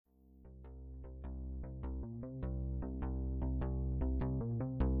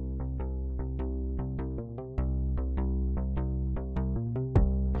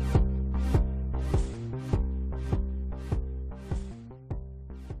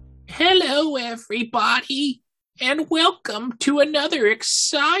Hello, everybody, and welcome to another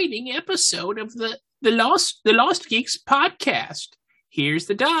exciting episode of the LoSt Geeks podcast. Here's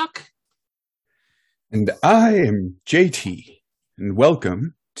the doc. And I am JT, and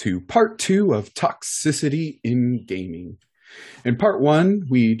welcome to part 2 of Toxicity in Gaming. In part 1,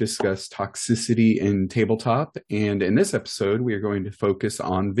 we discussed toxicity in tabletop, and in this episode, we are going to focus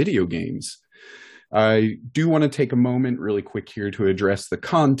on video games. I do want to take a moment really quick here to address the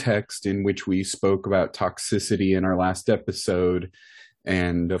context in which we spoke about toxicity in our last episode,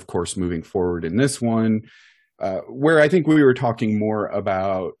 and of course, moving forward in this one, where I think we were talking more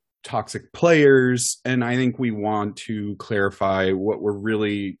about toxic players, and I think we want to clarify what we're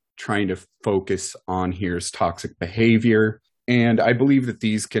really trying to focus on here is toxic behavior. And I believe that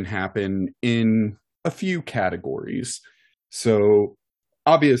these can happen in a few categories. So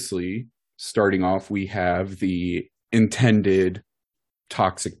obviously, starting off, we have the intended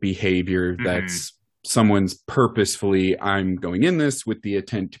toxic behavior that's someone's purposefully, I'm going in this with the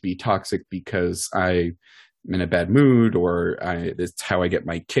intent to be toxic because I'm in a bad mood, or it's how I get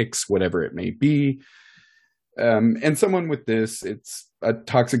my kicks, whatever it may be. And someone with this, it's a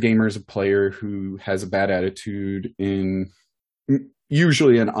toxic gamer is a player who has a bad attitude in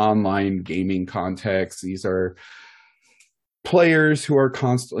usually an online gaming context. These are players who are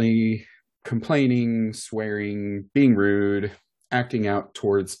constantly complaining, swearing, being rude, acting out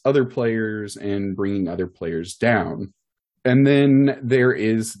towards other players, and bringing other players down. And then there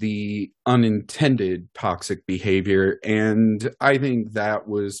is the unintended toxic behavior, and I think that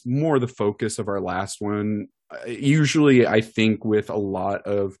was more the focus of our last one. Usually, I think with a lot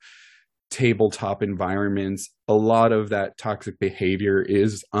of tabletop environments, a lot of that toxic behavior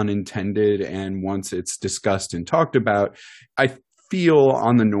is unintended, and once it's discussed and talked about, I feel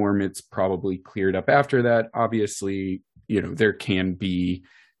on the norm it's probably cleared up after that. Obviously, there can be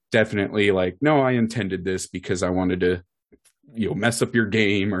definitely like, no, I intended this because I wanted to mess up your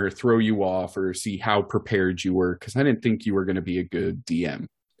game or throw you off or see how prepared you were because I didn't think you were going to be a good DM.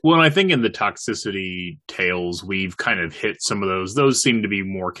 Well, I think in the toxicity tales, we've kind of hit some of those. Those seem to be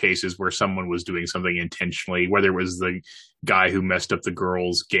more cases where someone was doing something intentionally, whether it was the guy who messed up the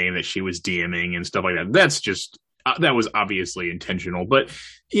girl's game that she was DMing and stuff like that. That's just, that was obviously intentional. But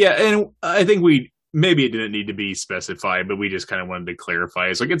yeah, and I think maybe it didn't need to be specified, but we just kind of wanted to clarify.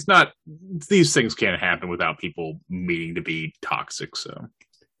 It's like, it's not, these things can't happen without people meaning to be toxic. So,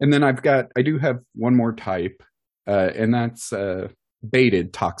 and then I do have one more type, and that's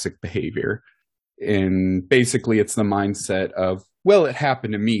baited toxic behavior. And basically it's the mindset of, well, it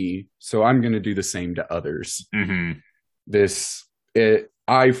happened to me, so I'm going to do the same to others. Mm-hmm. This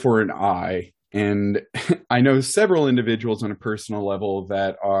eye for an eye. And I know several individuals on a personal level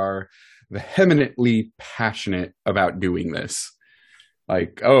that are vehemently passionate about doing this.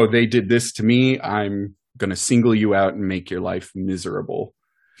 Like, oh, they did this to me, I'm going to single you out and make your life miserable.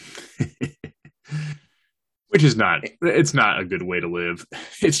 Which is it's not a good way to live.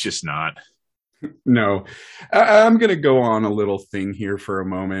 It's just not. No. I'm going to go on a little thing here for a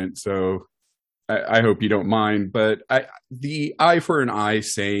moment, so I hope you don't mind. But the eye for an eye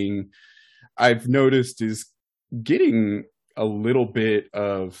saying, I've noticed, is getting a little bit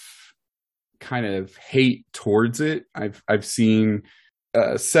of kind of hate towards it. I've seen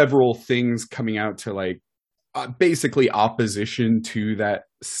several things coming out to like basically opposition to that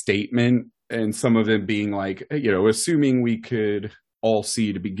statement. And some of them being like, assuming we could all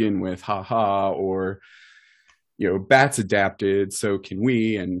see to begin with, haha, or, bats adapted, so can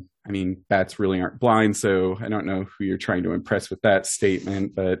we? And I mean, bats really aren't blind, so I don't know who you're trying to impress with that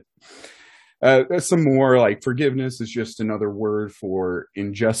statement. But there's some more like forgiveness is just another word for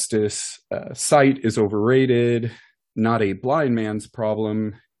injustice. Sight is overrated, not a blind man's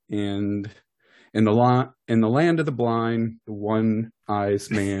problem. And in the land of the blind, the one-eyed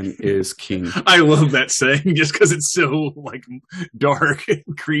man is king. I love that saying just because it's so like dark and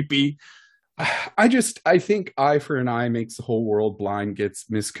creepy. I think eye for an eye makes the whole world blind gets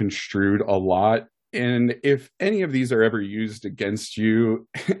misconstrued a lot. And if any of these are ever used against you,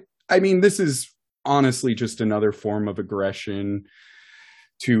 I mean, this is honestly just another form of aggression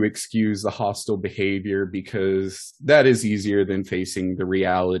to excuse the hostile behavior, because that is easier than facing the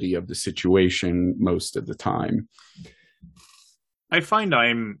reality of the situation most of the time. I find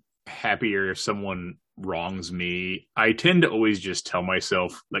I'm happier if someone wrongs me. I tend to always just tell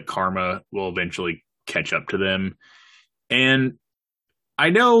myself that karma will eventually catch up to them. And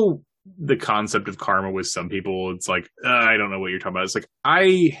I know the concept of karma with some people, it's like, I don't know what you're talking about. It's like,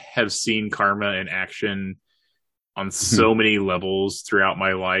 I have seen karma in action on so many levels throughout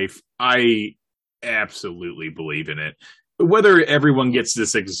my life. I absolutely believe in it. whether everyone gets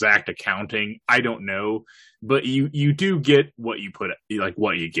this exact accounting, I don't know. But you do get what you put, like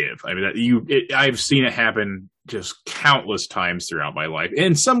what you give. I mean, I've seen it happen just countless times throughout my life.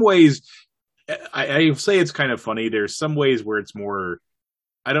 In some ways, I say it's kind of funny. There's some ways where it's more,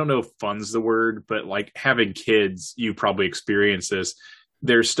 I don't know if fun's the word, but like having kids, you probably experience this.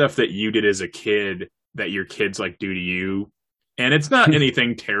 There's stuff that you did as a kid that your kids like do to you. And it's not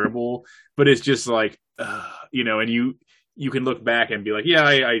anything terrible, but it's just like, and you can look back and be like, yeah,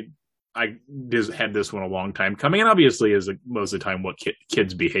 I just had this one a long time coming. And obviously, as most of the time, what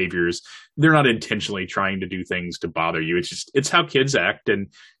kids' behaviors, they're not intentionally trying to do things to bother you. It's how kids act.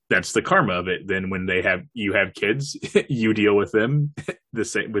 And that's the karma of it. Then when you have kids, you deal with them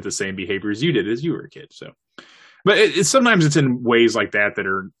with the same behaviors you did as you were a kid. So, but sometimes it's in ways like that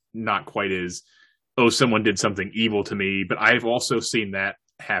are not quite as, oh, someone did something evil to me. But I've also seen that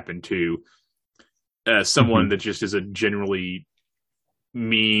happen too. Someone that just is a generally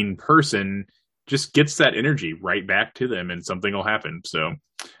mean person just gets that energy right back to them, and something will happen. So,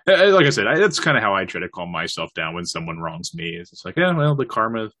 like I said, that's kind of how I try to calm myself down when someone wrongs me. It's like, yeah, well, the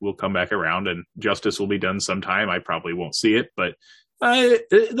karma will come back around, and justice will be done sometime. I probably won't see it, but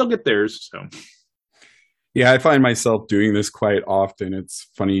they'll get theirs. So, yeah, I find myself doing this quite often. It's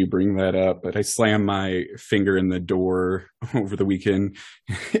funny you bring that up, but I slammed my finger in the door over the weekend,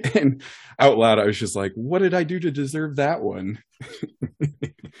 and out loud, I was just like, what did I do to deserve that one?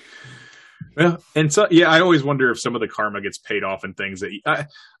 Well, and so, yeah, I always wonder if some of the karma gets paid off in things that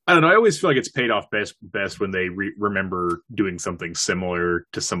I don't know. I always feel like it's paid off best when they remember doing something similar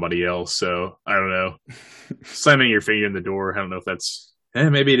to somebody else. So I don't know, slamming your finger in the door. I don't know if that's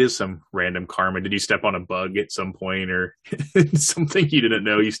maybe it is some random karma. Did you step on a bug at some point, or something you didn't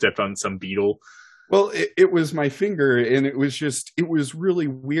know? You stepped on some beetle. Well, it was my finger, and it was really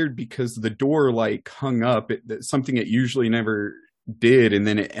weird because the door like hung up, something it usually never did, and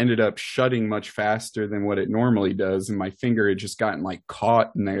then it ended up shutting much faster than what it normally does, and my finger had just gotten like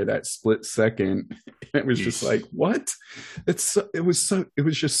caught in there that split second. It was just like, what? It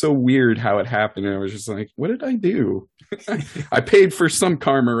was just so weird how it happened, and I was just like, what did I do? I paid for some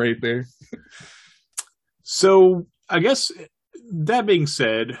karma right there. So I guess that being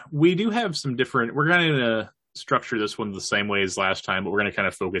said, we do have some different, we're going to structure this one the same way as last time, but we're going to kind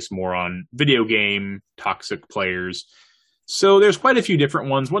of focus more on video game toxic players. So there's quite a few different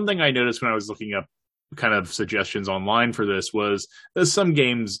ones. One thing I noticed when I was looking up kind of suggestions online for this was that some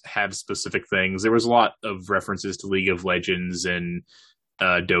games have specific things. There was a lot of references to League of Legends and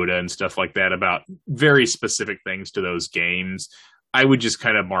Dota and stuff like that about very specific things to those games. I would just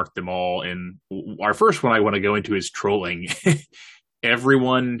kind of mark them all. And our first one I want to go into is trolling.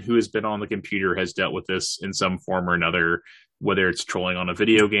 Everyone who has been on the computer has dealt with this in some form or another, whether it's trolling on a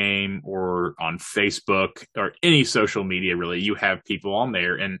video game or on Facebook or any social media, really. You have people on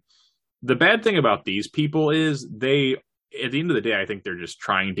there. And the bad thing about these people is at the end of the day, I think they're just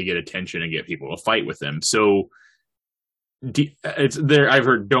trying to get attention and get people to fight with them. So it's there. I've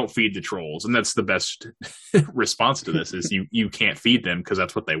heard, don't feed the trolls. And that's the best response to this is you can't feed them because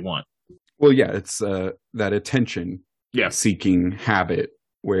that's what they want. Well, yeah, it's that attention seeking habit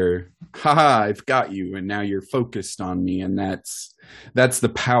where, haha, I've got you, and now you're focused on me, and that's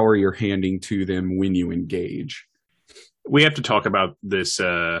the power you're handing to them when you engage. We have to talk about this,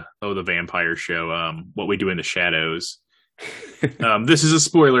 the vampire show, What We Do in the Shadows. This is a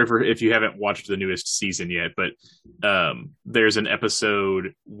spoiler for if you haven't watched the newest season yet, but there's an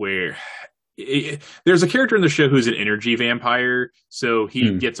episode where there's a character in the show who's an energy vampire, so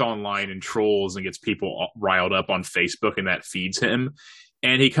he gets online and trolls and gets people riled up on Facebook, and that feeds him.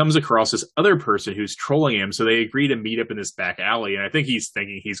 And he comes across this other person who's trolling him, so they agree to meet up in this back alley. And I think he's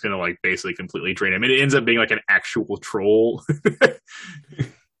thinking he's going to like basically completely drain him. And it ends up being like an actual troll.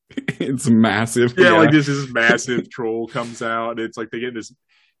 It's massive. Yeah, like this massive troll comes out. It's like they get this.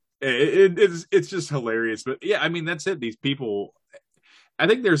 It's just hilarious. But yeah, I mean that's it. These people. I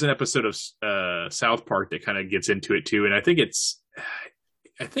think there's an episode of South Park that kind of gets into it too, and I think it's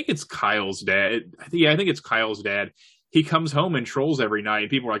Kyle's dad. I think it's Kyle's dad. He comes home and trolls every night, and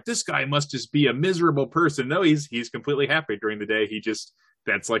people are like, "This guy must just be a miserable person." No, he's completely happy during the day.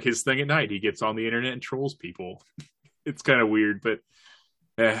 That's like his thing at night. He gets on the internet and trolls people. It's kind of weird, but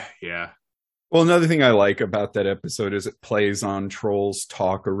yeah. Well, another thing I like about that episode is it plays on trolls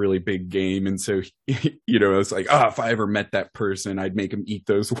talk a really big game. And so, it's like, if I ever met that person, I'd make him eat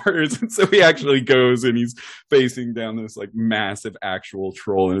those words. And so he actually goes and he's facing down this like massive actual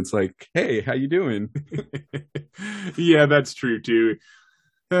troll. And it's like, hey, how you doing? Yeah, that's true too.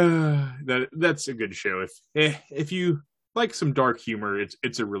 That's a good show. If you like some dark humor,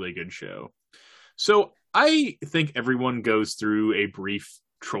 it's a really good show. So I think everyone goes through a brief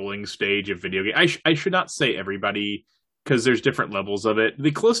trolling stage of video game. I should not say everybody, because there's different levels of it.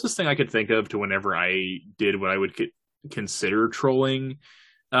 The closest thing I could think of to whenever I did what I would consider trolling,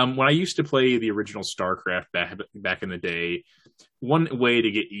 when I used to play the original StarCraft back in the day, one way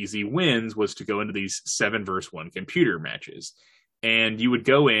to get easy wins was to go into these 7-versus-1 computer matches. And you would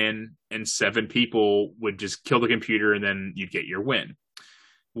go in, and 7 people would just kill the computer, and then you'd get your win.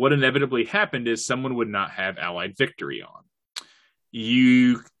 What inevitably happened is someone would not have Allied victory on.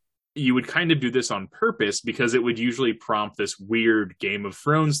 You would kind of do this on purpose because it would usually prompt this weird Game of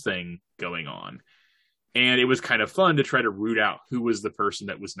Thrones thing going on. And it was kind of fun to try to root out who was the person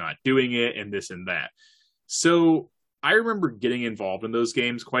that was not doing it and this and that. So I remember getting involved in those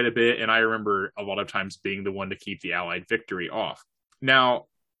games quite a bit, and I remember a lot of times being the one to keep the Allied victory off. Now,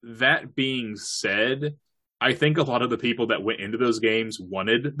 that being said, I think a lot of the people that went into those games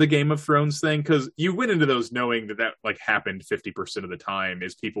wanted the Game of Thrones thing, because you went into those knowing that like happened 50% of the time,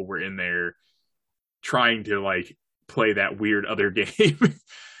 as people were in there trying to like play that weird other game.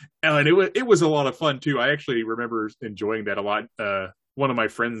 And it was a lot of fun too. I actually remember enjoying that a lot. One of my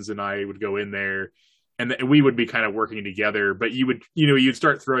friends and I would go in there, and we would be kind of working together, but you'd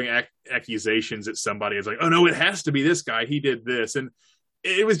start throwing accusations at somebody. It's like, oh no, it has to be this guy. He did this. And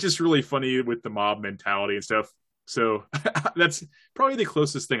it was just really funny with the mob mentality and stuff. So that's probably the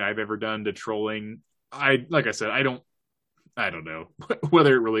closest thing I've ever done to trolling. Like I said, I don't know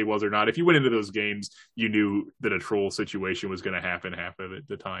whether it really was or not. If you went into those games, you knew that a troll situation was going to happen half of it at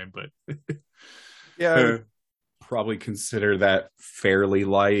the time. But yeah, I would probably consider that fairly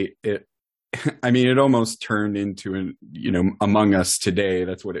light. I mean, it almost turned into Among Us today.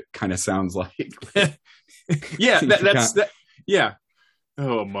 That's what it kind of sounds like. Yeah, that's that. Yeah.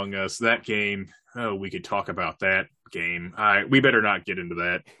 Oh, Among Us, that game. Oh, we could talk about that game. We better not get into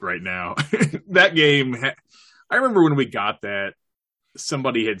that right now. That game. I remember when we got that,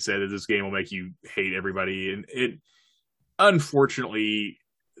 somebody had said that this game will make you hate everybody, and it, unfortunately,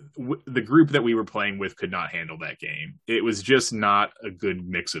 the group that we were playing with could not handle that game. It was just not a good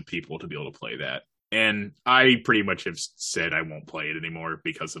mix of people to be able to play that. And I pretty much have said I won't play it anymore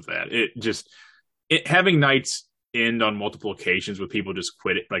because of that. Having nights end on multiple occasions with people just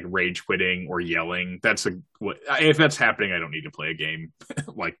like rage quitting or yelling. If that's happening, I don't need to play a game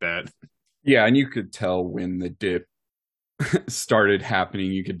like that. Yeah, and you could tell when the dip started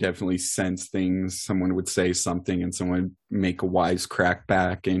happening. You could definitely sense things. Someone would say something and someone would make a wise crack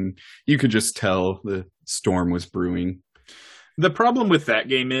back, and you could just tell the storm was brewing. The problem with that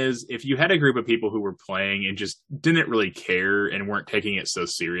game is if you had a group of people who were playing and just didn't really care and weren't taking it so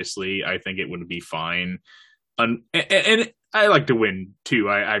seriously, I think it would be fine. And I like to win too.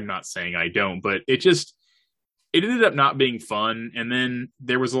 I'm not saying I don't, but it ended up not being fun. And then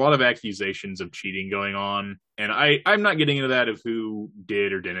there was a lot of accusations of cheating going on. And I'm not getting into that of who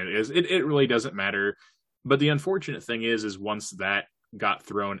did or didn't. It really doesn't matter. But the unfortunate thing is once that got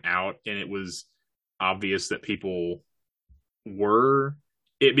thrown out and it was obvious that people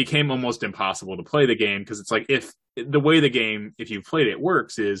it became almost impossible to play the game, because it's like if you've played it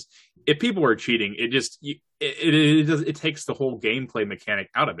works is if people are cheating, it takes the whole gameplay mechanic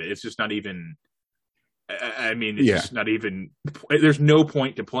out of it. It's just not even. I mean, it's just not even. There's no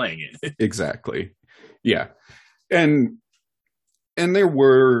point to playing it. Exactly. Yeah, and there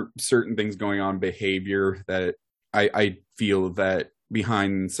were certain things going on, behavior that I feel that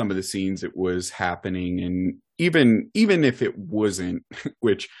behind some of the scenes it was happening, and even if it wasn't,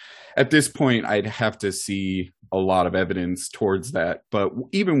 which at this point I'd have to see a lot of evidence towards that. But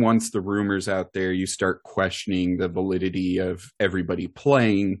even once the rumor's out there, you start questioning the validity of everybody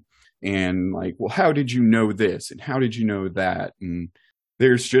playing, and like, well, how did you know this? And how did you know that? And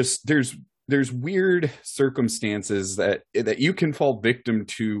there's weird circumstances that you can fall victim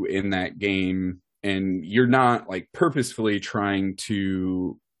to in that game, and you're not like purposefully trying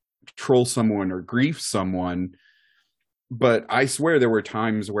to troll someone or grief someone. But I swear there were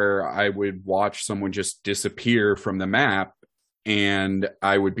times where I would watch someone just disappear from the map, and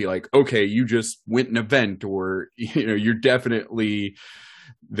I would be like, okay, you just went an event, or you're definitely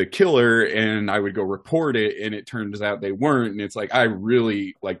the killer, and I would go report it, and it turns out they weren't, and it's like, I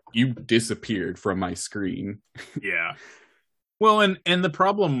really, like, you disappeared from my screen. Yeah. Well, and the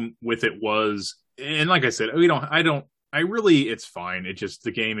problem with it was, and like I said, it's fine. It just,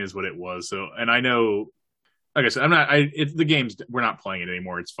 the game is what it was. So, and I know, like I said, we're not playing it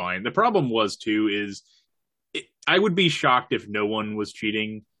anymore. It's fine. The problem was too, I would be shocked if no one was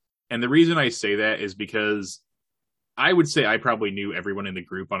cheating. And the reason I say that is because I would say I probably knew everyone in the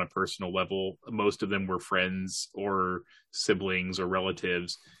group on a personal level. Most of them were friends or siblings or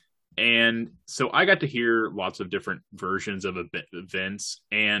relatives. And so I got to hear lots of different versions of events,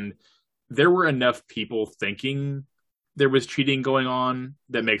 and there were enough people thinking there was cheating going on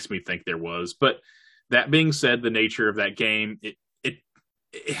that makes me think there was. But that being said, the nature of that game,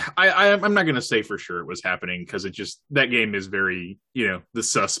 I'm not going to say for sure it was happening because it just that game is very the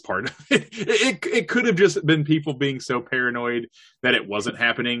sus part of it. It could have just been people being so paranoid that it wasn't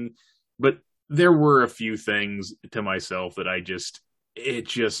happening, but there were a few things to myself that it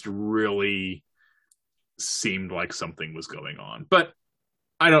just really seemed like something was going on. But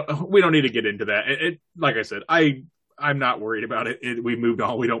we don't need to get into that. Like I said, I'm not worried about it. We moved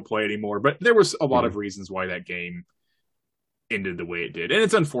on. We don't play anymore. But there was a lot of reasons why that game ended the way it did. And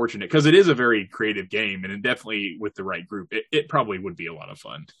it's unfortunate because it is a very creative game, and it definitely with the right group, it probably would be a lot of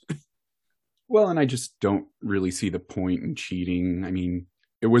fun. Well, and I just don't really see the point in cheating. I mean,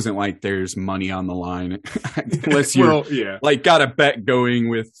 it wasn't like there's money on the line unless you like got a bet going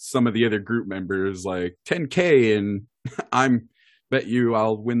with some of the other group members, like 10K, and bet you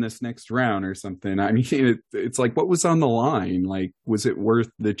I'll win this next round or something. I mean, it's like, what was on the line? Like, was it worth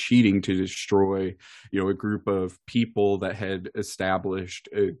the cheating to destroy, a group of people that had established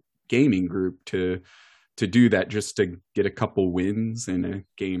a gaming group to do that just to get a couple wins in a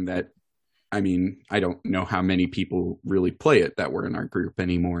game that, I mean, I don't know how many people really play it that were in our group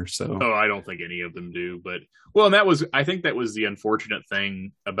anymore. So, I don't think any of them do. But and I think that was the unfortunate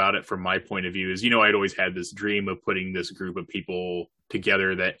thing about it from my point of view is, I'd always had this dream of putting this group of people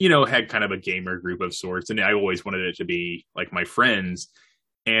together that, had kind of a gamer group of sorts. And I always wanted it to be like my friends.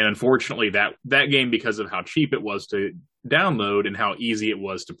 And unfortunately, that game, because of how cheap it was to download and how easy it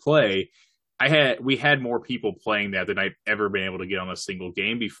was to play, we had more people playing that than I've ever been able to get on a single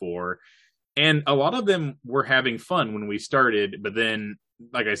game before. And a lot of them were having fun when we started, but then,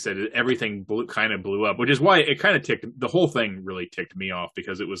 like I said, everything kind of blew up, which is why it kind of the whole thing really ticked me off,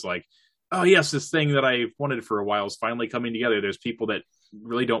 because it was like, oh yes, this thing that I wanted for a while is finally coming together. There's people that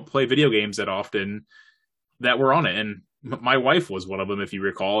really don't play video games that often that were on it. And my wife was one of them, if you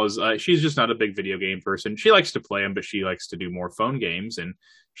recall, she's just not a big video game person. She likes to play them, but she likes to do more phone games. And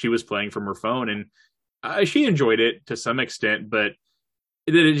she was playing from her phone, and she enjoyed it to some extent, but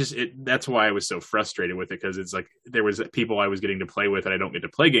that's why I was so frustrated with it, because it's like there was people I was getting to play with that I don't get to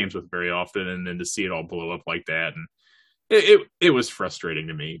play games with very often, and then to see it all blow up like that, and it was frustrating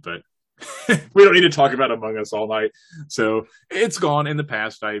to me. But we don't need to talk about Among Us all night, so it's gone in the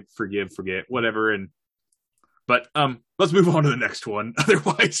past. I forget, whatever. But let's move on to the next one.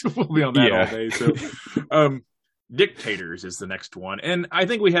 Otherwise, we'll be on that all day. So, Dictators is the next one, and I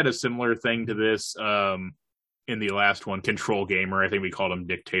think we had a similar thing to this. In the last one, Control Gamer, I think we called them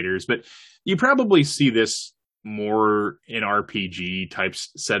Dictators, but you probably see this more in RPG type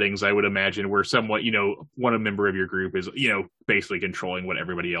settings, I would imagine, where somewhat, one member of your group is, basically controlling what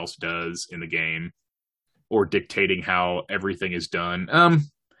everybody else does in the game or dictating how everything is done.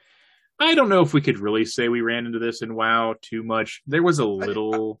 I don't know if we could really say we ran into this in WoW too much. There was a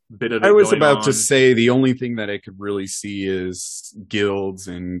little bit of it. I was about on. To say the only thing that I could really see is guilds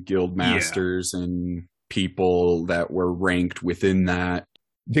and guild masters and people that were ranked within that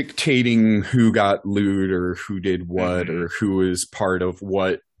dictating who got loot or who did what or who was part of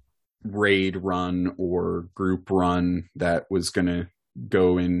what raid run or group run that was going to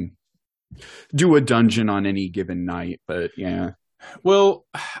go and do a dungeon on any given night. But yeah. Well,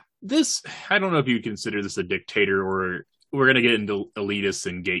 I don't know if you would consider this a dictator, or we're going to get into elitists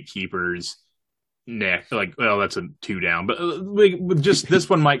and gatekeepers next. Like, well, that's a 2 down, but just this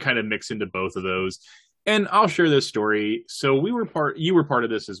one might kind of mix into both of those. And I'll share this story. So you were part of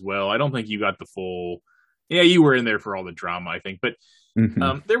this as well. I don't think you got the full. Yeah, you were in there for all the drama, I think. But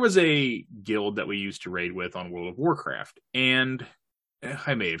there was a guild that we used to raid with on World of Warcraft, and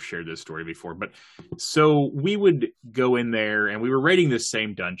I may have shared this story before. But so we would go in there, and we were raiding this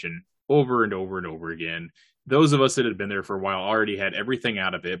same dungeon over and over and over again. Those of us that had been there for a while already had everything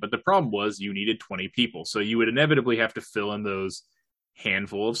out of it, but the problem was you needed 20 people, so you would inevitably have to fill in those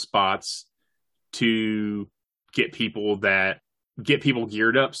handful of spots to get people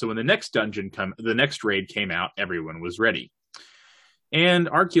geared up. So when the next the next raid came out, everyone was ready. And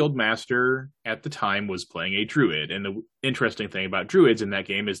our guild master at the time was playing a druid. And the interesting thing about druids in that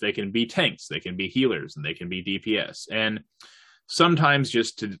game is they can be tanks, they can be healers, and they can be DPS. And sometimes,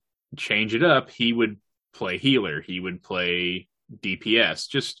 just to change it up, he would play healer, he would play DPS,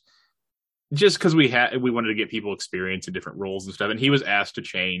 just because we wanted to get people experience in different roles and stuff. And he was asked to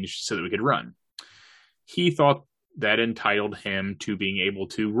change so that we could run. He thought that entitled him to being able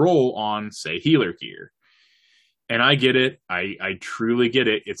to roll on, say, healer gear. And I get it. I truly get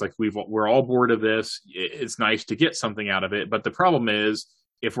it. It's like we're all bored of this. It's nice to get something out of it. But the problem is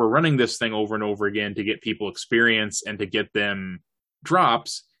if we're running this thing over and over again to get people experience and to get them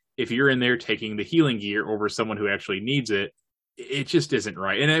drops, if you're in there taking the healing gear over someone who actually needs it, it just isn't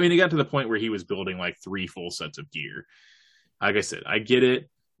right. And I mean, it got to the point where he was building like 3 full sets of gear. Like I said, I get it,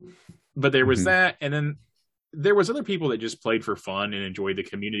 but there was that, and then there was other people that just played for fun and enjoyed the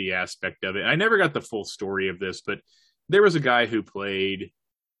community aspect of it. I never got the full story of this, but there was a guy who played.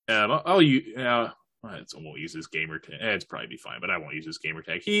 I won't use his gamer tag. It's probably be fine, but I won't use his gamer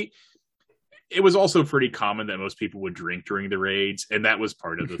tag. It was also pretty common that most people would drink during the raids, and that was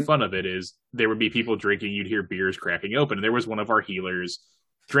part of the fun of it. Is there would be people drinking, you'd hear beers cracking open. And there was one of our healers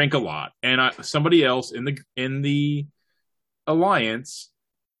drank a lot, and somebody else in the alliance,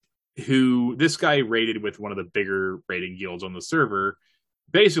 who this guy raided with one of the bigger raiding guilds on the server,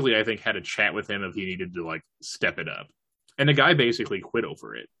 basically I think had a chat with him if he needed to like step it up, and the guy basically quit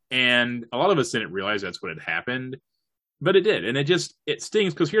over it. And a lot of us didn't realize that's what had happened, but it did. And it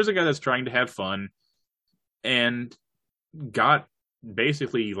stings, because here's a guy that's trying to have fun and got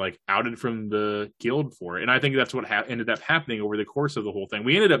basically like outed from the guild for it. And I think that's what ended up happening over the course of the whole thing.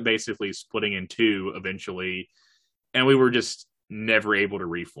 We ended up basically splitting in 2 eventually, and we were just never able to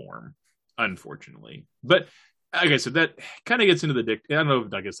reform, unfortunately. But like I said, that kind of gets into I don't know,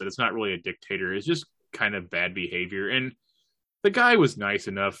 like I said, it's not really a dictator. It's just kind of bad behavior. And the guy was nice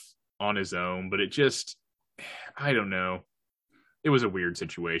enough on his own, but it just, I don't know. It was a weird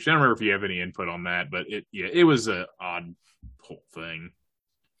situation. I don't remember if you have any input on that, but it was an odd whole thing.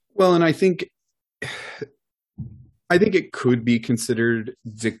 Well, and I think it could be considered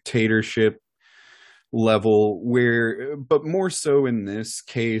dictatorship level, but more so in this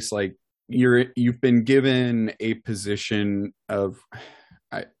case, like you've been given a position of,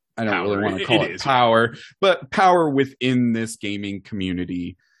 I don't power. Really want to call it power, but power within this gaming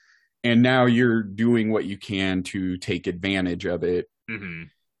community, and now you're doing what you can to take advantage of it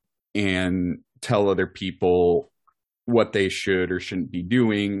and tell other people what they should or shouldn't be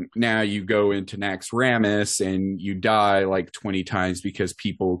doing. Now you go into Naxxramas and you die like 20 times because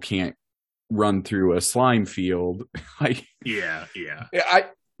people can't run through a slime field. Like, yeah.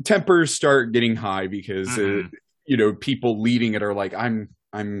 Tempers start getting high because people leading it are like,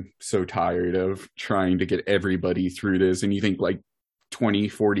 I'm so tired of trying to get everybody through this. And you think like 20,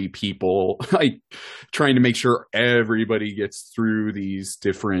 40 people, like trying to make sure everybody gets through these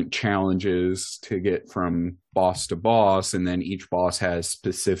different challenges to get from boss to boss. And then each boss has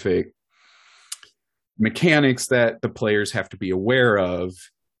specific mechanics that the players have to be aware of.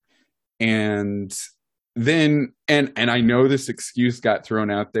 And then, and I know this excuse got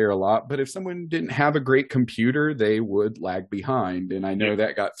thrown out there a lot, but if someone didn't have a great computer, they would lag behind. And I know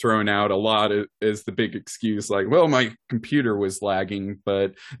that got thrown out a lot as the big excuse, like, well, my computer was lagging,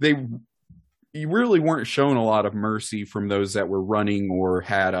 but you really weren't shown a lot of mercy from those that were running or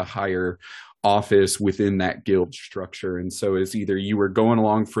had a higher office within that guild structure. And so it's either you were going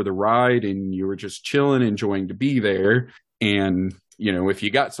along for the ride and you were just chilling, enjoying to be there. And, if you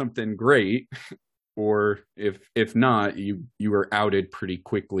got something great, or if not, you were outed pretty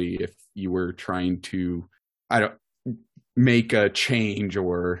quickly if you were trying to, make a change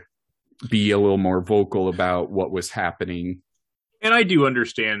or be a little more vocal about what was happening. And I do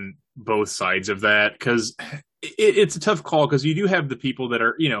understand both sides of that, because it's a tough call, because you do have the people that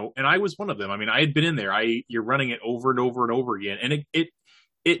are, and I was one of them. I mean, I had been in there. You're running it over and over and over again, and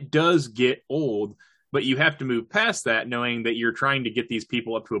it does get old. But you have to move past that, knowing that you're trying to get these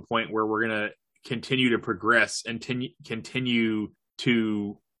people up to a point where we're going to continue to progress and continue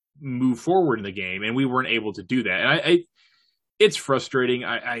to move forward in the game. And we weren't able to do that. And it's frustrating.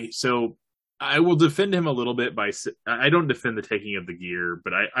 So I will defend him a little bit I don't defend the taking of the gear,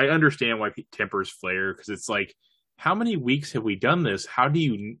 but I understand why tempers flare, because it's like, how many weeks have we done this? How do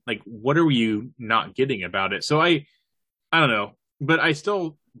you, like, what are you not getting about it? So I don't know, but I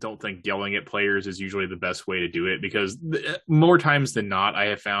still don't think yelling at players is usually the best way to do it, because more times than not, I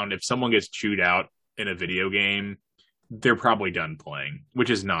have found if someone gets chewed out in a video game, they're probably done playing, which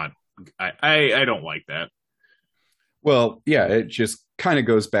is not, I don't like that. Well, yeah, it just kind of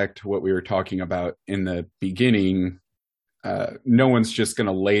goes back to what we were talking about in the beginning. No one's just going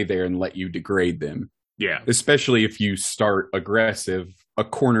to lay there and let you degrade them. Yeah. Especially if you start aggressive, a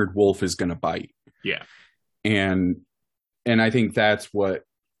cornered wolf is going to bite. Yeah. And I think that's what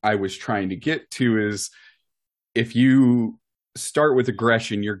I was trying to get to, is if you start with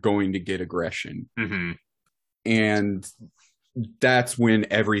aggression, you're going to get aggression. Mm-hmm. And that's when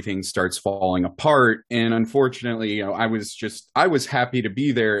everything starts falling apart. And unfortunately, I was happy to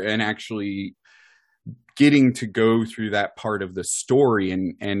be there and actually getting to go through that part of the story.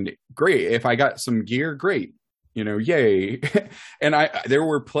 And great. If I got some gear, great. yay. And there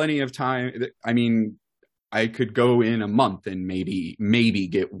were plenty of time. I mean, I could go in a month and maybe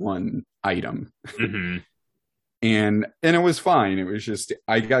get one item. Mm-hmm. And it was fine. It was just,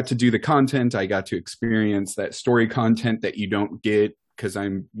 I got to do the content. I got to experience that story content that you don't get because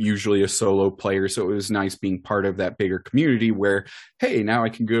I'm usually a solo player. So it was nice being part of that bigger community where, hey, now I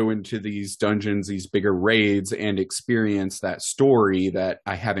can go into these dungeons, these bigger raids, and experience that story that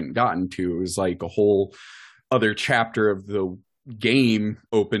I haven't gotten to. It was like a whole other chapter of the game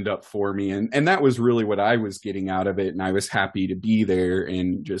opened up for me. And that was really what I was getting out of it. And I was happy to be there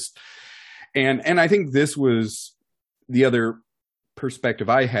and just... And I think this was the other perspective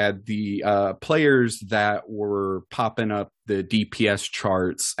I had. The players that were popping up the DPS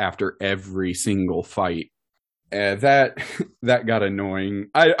charts after every single fight. That got annoying.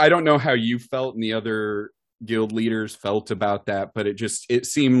 I don't know how you felt and the other guild leaders felt about that, but it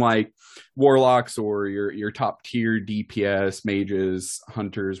seemed like warlocks or your top tier DPS, mages,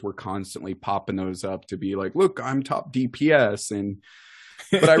 hunters were constantly popping those up to be like, look, I'm top DPS.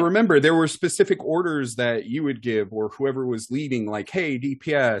 But I remember there were specific orders that you would give or whoever was leading, like, hey,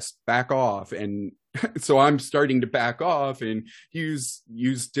 DPS, back off. And so I'm starting to back off and use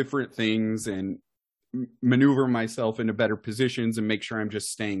different things and maneuver myself into better positions and make sure I'm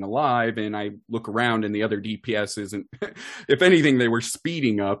just staying alive. And I look around and the other DPS isn't, if anything, they were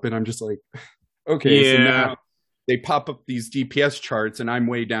speeding up. And I'm just like, okay, yeah. So now they pop up these DPS charts and I'm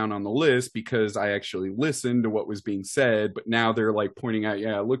way down on the list because I actually listened to what was being said. But now they're like pointing out,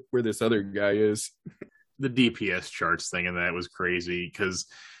 yeah, look where this other guy is. The DPS charts thing and that was crazy because,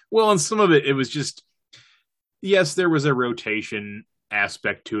 well, and some of it was just, yes, there was a rotation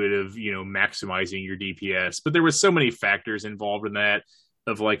aspect to it of, maximizing your DPS, but there was so many factors involved in that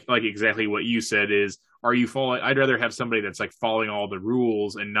of like exactly what you said is, are you following? I'd rather have somebody that's like following all the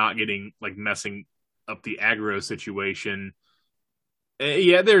rules and not getting like messing up the aggro situation.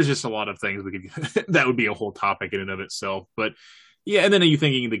 Yeah, there's just a lot of things we could that would be a whole topic in and of itself. But yeah, and then are you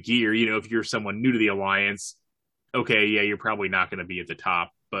thinking the gear, if you're someone new to the alliance, okay, yeah, you're probably not going to be at the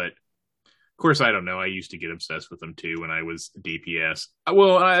top. But of course, I don't know. I used to get obsessed with them too when I was DPS.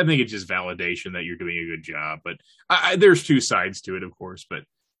 Well, I think it's just validation that you're doing a good job. But there's two sides to it, of course. But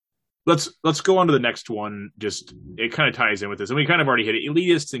let's go on to the next one. Just it kind of ties in with this, and we kind of already hit it.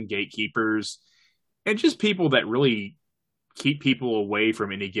 Elitists and gatekeepers. And just people that really keep people away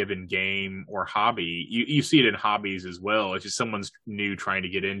from any given game or hobby. You see it in hobbies as well. It's just someone's new trying to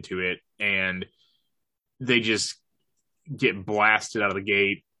get into it, and they just get blasted out of the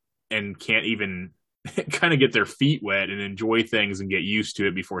gate and can't even kind of get their feet wet and enjoy things and get used to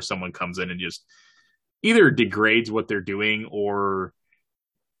it before someone comes in and just either degrades what they're doing or,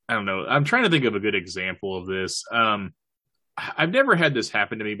 I don't know. I'm trying to think of a good example of this. I've never had this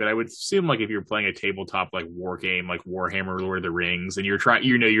happen to me, but I would assume like if you're playing a tabletop like war game, like Warhammer, Lord of the Rings, and you're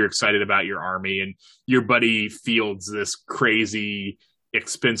you're excited about your army, and your buddy fields this crazy,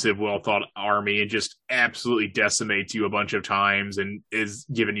 expensive, well thought army and just absolutely decimates you a bunch of times and is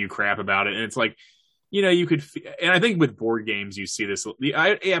giving you crap about it. And it's like, you could, and I think with board games you see this.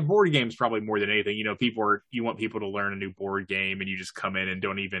 Board games probably more than anything. You want people to learn a new board game, and you just come in and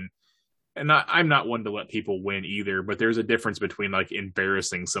don't even. And I'm not one to let people win either, but there's a difference between like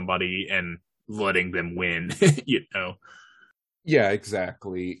embarrassing somebody and letting them win, Yeah,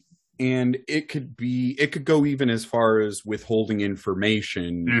 exactly. And it could go even as far as withholding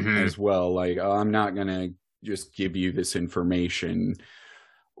information as well. Like, oh, I'm not going to just give you this information,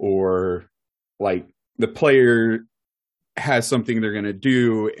 or like the player has something they're going to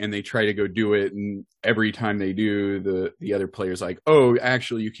do and they try to go do it, and every time they do, the other player's like, oh,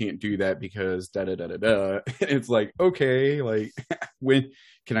 actually you can't do that because da da da da da. It's like, okay, like when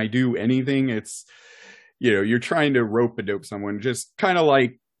can I do anything? It's you're trying to rope a dope someone, just kind of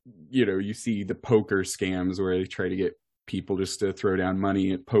like you see the poker scams where they try to get people just to throw down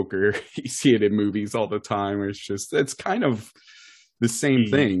money at poker. You see it in movies all the time where it's kind of the same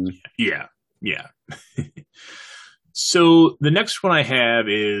thing. Yeah So the next one I have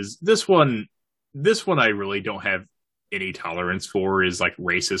is this one. This one I really don't have any tolerance for, is like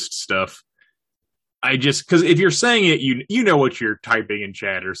racist stuff. Because if you're saying it, you know what you're typing in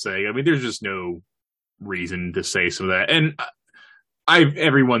chat or saying. I mean, there's just no reason to say some of that. And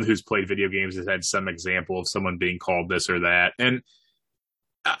everyone who's played video games has had some example of someone being called this or that. And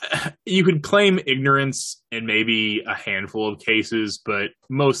you could claim ignorance in maybe a handful of cases, but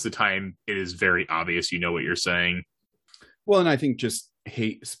most of the time it is very obvious you know what you're saying. Well, and I think just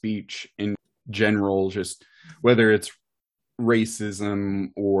hate speech in general, just whether it's racism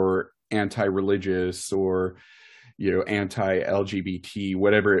or anti-religious or, anti-LGBT,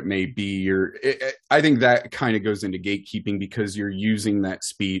 whatever it may be. I think that kind of goes into gatekeeping, because you're using that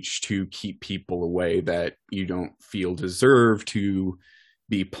speech to keep people away that you don't feel deserve to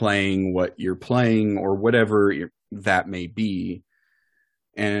be playing what you're playing, or whatever that may be.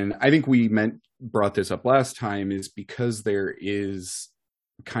 And I think we brought this up last time, is because there is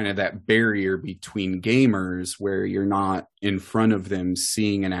kind of that barrier between gamers where you're not in front of them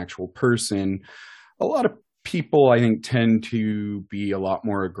seeing an actual person. A lot of people, I think, tend to be a lot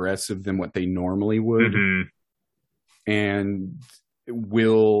more aggressive than what they normally would, and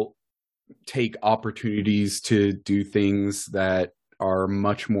will take opportunities to do things that are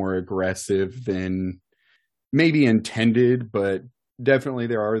much more aggressive than maybe intended. But definitely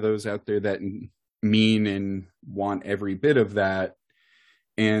there are those out there that mean and want every bit of that.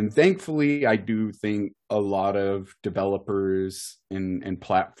 And thankfully, I do think a lot of developers and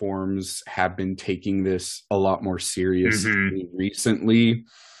platforms have been taking this a lot more seriously recently,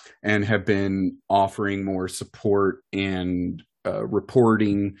 and have been offering more support and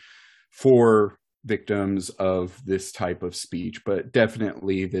reporting for victims of this type of speech. But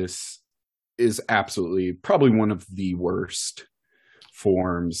definitely, this is absolutely probably one of the worst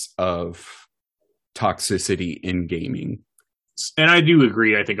forms of toxicity in gaming. And I do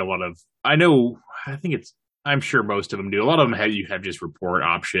agree. I think I'm sure most of them do. A lot of them have just report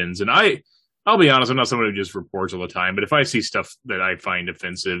options. And I'll be honest, I'm not someone who just reports all the time, but if I see stuff that I find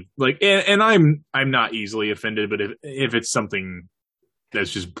offensive, and I'm not easily offended, but if it's something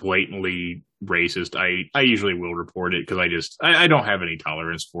that's just blatantly racist, I usually will report it, because I don't have any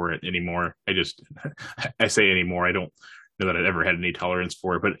tolerance for it anymore. I say anymore. I don't know that I've ever had any tolerance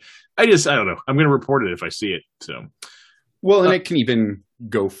for it, but I don't know. I'm going to report it if I see it. So. Well, and it can even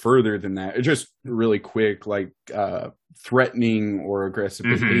go further than that. It's just really quick, like threatening or aggressive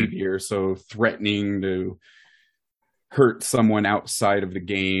behavior. So threatening to hurt someone outside of the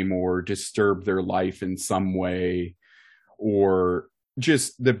game or disturb their life in some way, or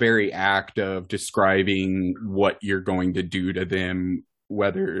just the very act of describing what you're going to do to them,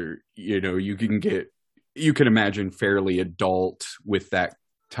 whether, you can imagine fairly adult with that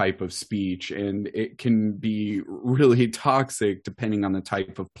type of speech, and it can be really toxic depending on the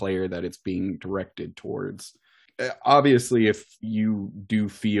type of player that it's being directed towards. Obviously, if you do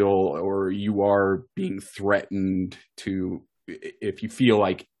feel, or you are being threatened if you feel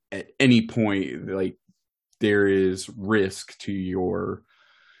like at any point like there is risk to your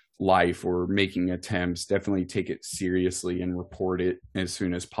life or making attempts, definitely take it seriously and report it as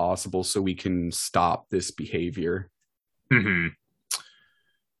soon as possible so we can stop this behavior.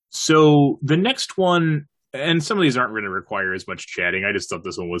 So the next one, and some of these aren't going to require as much chatting. I just thought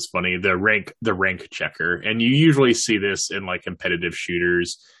this one was funny. The rank checker. And you usually see this in competitive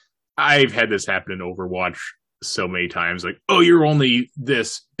shooters. I've had this happen in Overwatch so many times. Like, oh, you're only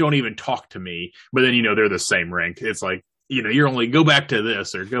this, don't even talk to me. But then, they're the same rank. It's like, you're only go back to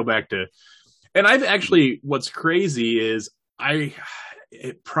this or go back to. And what's crazy is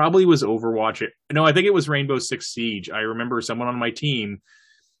it probably was Overwatch. No, I think it was Rainbow Six Siege. I remember someone on my team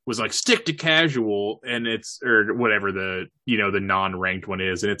was like, stick to casual, and or whatever the non-ranked one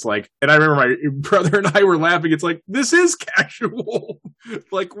is. And it's like, and I remember my brother and I were laughing. It's like, this is casual.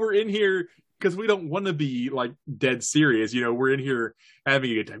 We're in here because we don't want to be dead serious. We're in here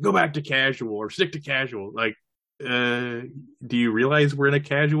having a good time. Go back to casual or stick to casual. Do you realize we're in a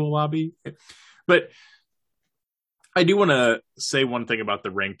casual lobby? But I do want to say one thing about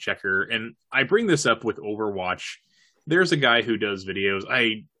the rank checker, and I bring this up with Overwatch. There's a guy who does videos.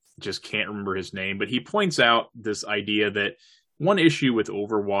 I just can't remember his name, but he points out this idea that one issue with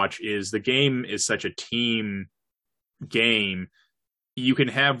Overwatch is the game is such a team game. You can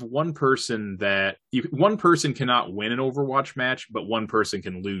have one person cannot win an Overwatch match, but one person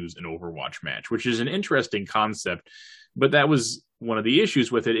can lose an Overwatch match, which is an interesting concept. But that was one of the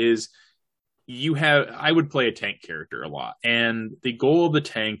issues with it is I would play a tank character a lot, and the goal of the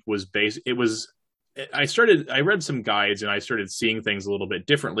tank was I read some guides and I started seeing things a little bit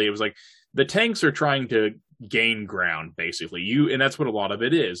differently. It was like the tanks are trying to gain ground, basically. And that's what a lot of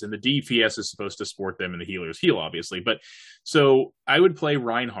it is. And the DPS is supposed to support them and the healers heal, obviously. But so I would play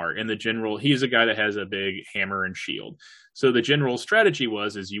Reinhardt, and the general, he's a guy that has a big hammer and shield. So the general strategy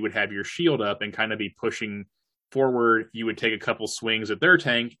is you would have your shield up and kind of be pushing forward. You would take a couple swings at their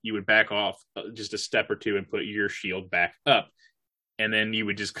tank. You would back off just a step or two and put your shield back up. And then you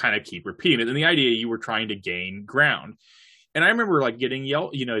would just kind of keep repeating it. And the idea, you were trying to gain ground. And I remember getting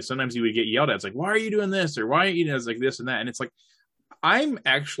yelled, sometimes you would get yelled at. It's like, why are you doing this? Or why are you doing this, like this and that? And it's like, I'm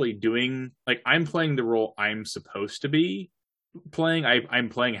actually I'm playing the role I'm supposed to be. playing. I'm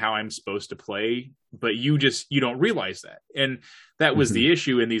playing how I'm supposed to play, but you don't realize that. And that was the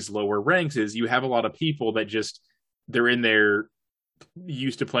issue in these lower ranks is you have a lot of people that just they're in there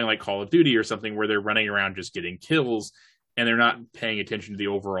used to playing like Call of Duty or something where they're running around just getting kills and they're not paying attention to the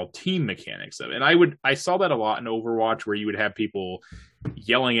overall team mechanics of it. And I saw that a lot in Overwatch where you would have people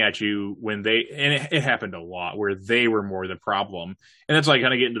yelling at you when it happened a lot where they were more the problem. And that's like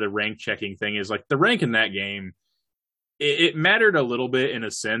kind of get into the rank checking thing is like the rank in that game, it mattered a little bit in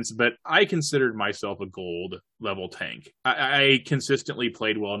a sense, but I considered myself a gold level tank. I consistently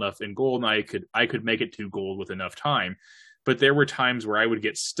played well enough in gold and I could make it to gold with enough time. But there were times where I would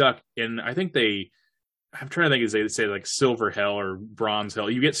get stuck in, I'm trying to think as they say like silver hell or bronze hell.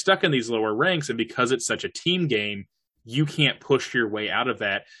 You get stuck in these lower ranks, and because it's such a team game, you can't push your way out of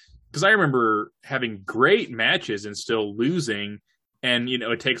that. Because I remember having great matches and still losing, and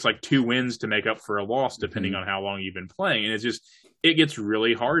it takes like 2 wins to make up for a loss, depending on how long you've been playing. And it gets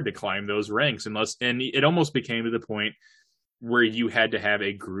really hard to climb those ranks and it almost became to the point where you had to have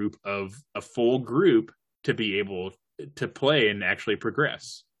a full group to be able to play and actually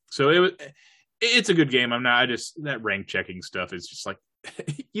progress. So it's a good game. That rank checking stuff is just like,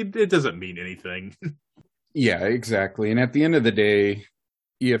 it doesn't mean anything. Yeah, exactly. And at the end of the day,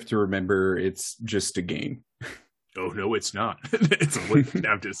 you have to remember it's just a game. Oh, no, it's not.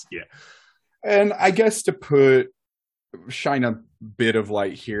 Yeah. And I guess to shine a bit of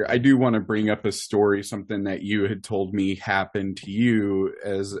light here, I do want to bring up a story, something that you had told me happened to you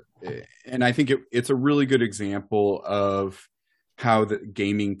and I think it's a really good example of how the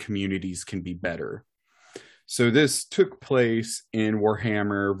gaming communities can be better. So this took place in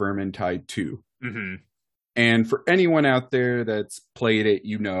Warhammer Vermintide 2. Mm-hmm. And for anyone out there that's played it,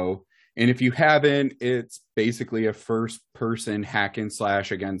 and if you haven't, it's basically a first-person hack and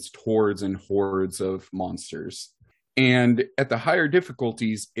slash against hordes and hordes of monsters. And at the higher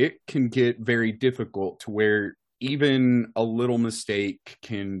difficulties, it can get very difficult to where even a little mistake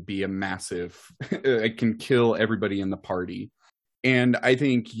can be a massive, it can kill everybody in the party. And I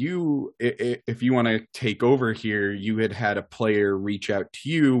think if you want to take over here, you had a player reach out to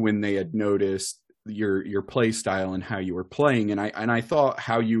you when they had noticed your play style and how you were playing. And I thought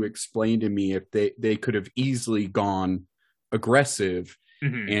how you explained to me if they could have easily gone aggressive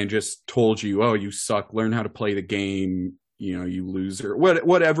and just told you, oh, you suck, learn how to play the game, you loser,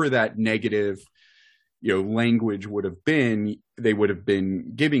 whatever that negative, language would have been, they would have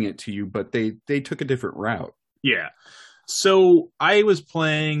been giving it to you, but they took a different route. Yeah. So I was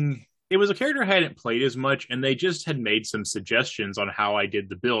playing, it was a character I hadn't played as much, and they just had made some suggestions on how I did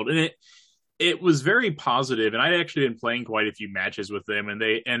the build. And it was very positive, and I'd actually been playing quite a few matches with them,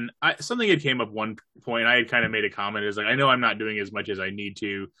 and something had came up one point. I had kind of made a comment is like, I know I'm not doing as much as I need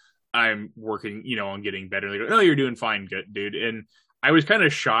to. I'm working, on getting better. They go, no, you're doing fine, good dude. And I was kind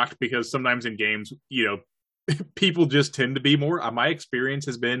of shocked because sometimes in games, people just tend to be more. My experience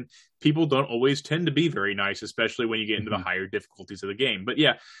has been people don't always tend to be very nice, especially when you get into the higher difficulties of the game. But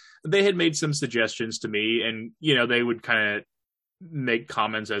yeah, they had made some suggestions to me, and they would kind of make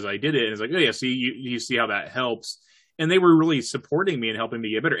comments as I did it, and it's like, oh yeah, see, you see how that helps. And they were really supporting me and helping me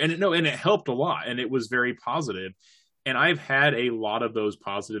get better, and it helped a lot, and it was very positive. And I've had a lot of those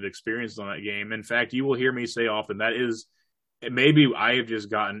positive experiences on that game. In fact, you will hear me say often that is, maybe I have just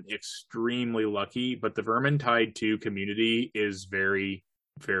gotten extremely lucky, but the Vermintide 2 community is very,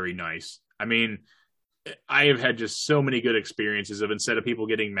 very nice. I mean, I have had just so many good experiences of, instead of people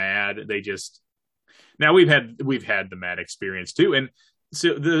getting mad, now we've had the mad experience too. And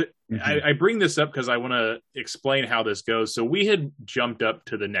so I bring this up because I want to explain how this goes. So we had jumped up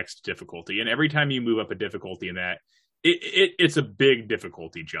to the next difficulty, and every time you move up a difficulty in that, it's a big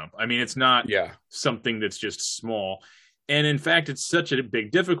difficulty jump. I mean, it's not something that's just small. And in fact, it's such a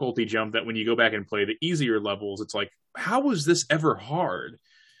big difficulty jump that when you go back and play the easier levels, it's like, how was this ever hard?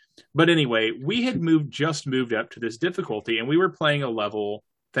 But anyway, we had moved up to this difficulty, and we were playing a level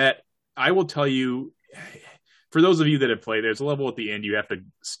that I will tell you, for those of you that have played, there's a level at the end you have to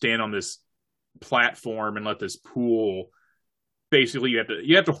stand on this platform and let this pool. Basically,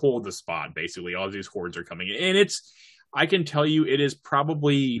 you have to hold the spot. Basically, all of these hordes are coming in, and I can tell you, it is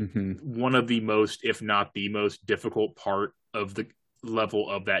probably one of the most, if not the most difficult part of the level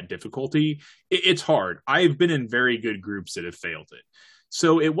of that difficulty. It's hard. I've been in very good groups that have failed it,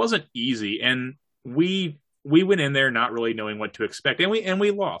 so it wasn't easy. And we went in there not really knowing what to expect, and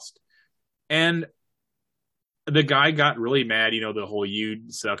we lost. And the guy got really mad, the whole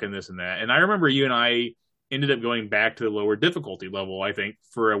you suck and this and that. And I remember you and I ended up going back to the lower difficulty level, I think,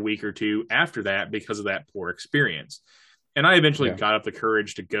 for a week or two after that because of that poor experience. And I eventually Yeah. got up the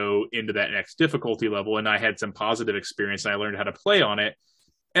courage to go into that next difficulty level, and I had some positive experience, and I learned how to play on it.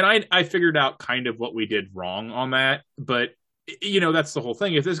 And I figured out kind of what we did wrong on that. But, that's the whole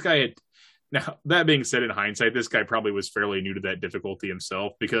thing. If this guy had, now, that being said, in hindsight, this guy probably was fairly new to that difficulty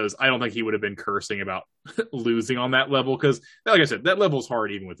himself, because I don't think he would have been cursing about losing on that level. Because, like I said, that level's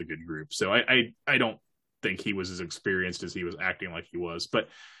hard even with a good group. So I don't think he was as experienced as he was acting like he was. But,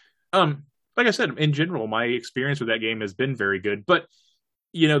 like I said, in general, my experience with that game has been very good. But,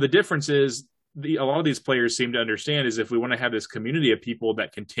 the difference is a lot of these players seem to understand is if we want to have this community of people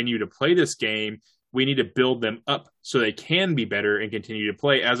that continue to play this game, we need to build them up so they can be better and continue to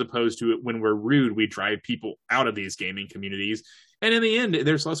play, as opposed to when we're rude, we drive people out of these gaming communities. And in the end,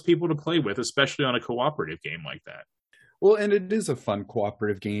 there's less people to play with, especially on a cooperative game like that. Well, and it is a fun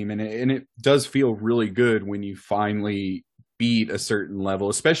cooperative game, and it does feel really good when you finally beat a certain level,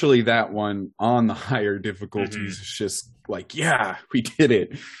 especially that one on the higher difficulties. Mm-hmm. It's just like, yeah, we did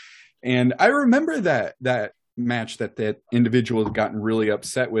it. And I remember that match that individual had gotten really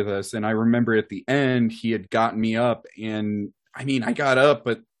upset with us. And I remember at the end, he had gotten me up, and I mean, I got up,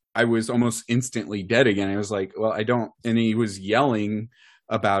 but I was almost instantly dead again. I was like, well, and he was yelling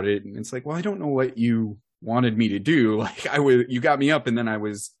about it. And it's like, well, I don't know what you wanted me to do. Like you got me up, and then I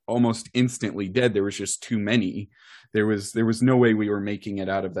was almost instantly dead. There was just too many. There was no way we were making it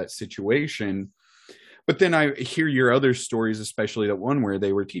out of that situation. But then I hear your other stories, especially that one where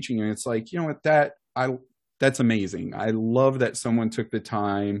they were teaching you. And it's like, you know what, that's amazing. I love that someone took the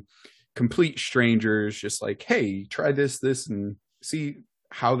time, complete strangers, just like, hey, try this, and see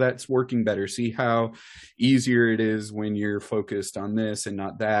how that's working better. See how easier it is when you're focused on this and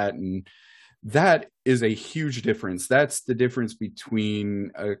not that. And that is a huge difference. That's the difference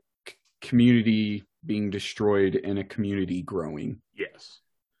between a community being destroyed and a community growing. Yes.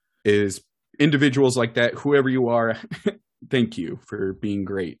 Is individuals like that, whoever you are, thank you for being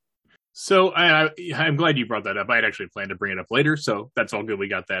great. So I'm glad you brought that up. I had actually planned to bring it up later, so that's all good. We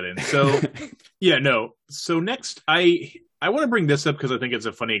got that in. So yeah, no. So next, I want to bring this up because I think it's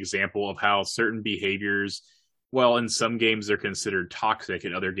a funny example of how certain behaviors, well, in some games they're considered toxic,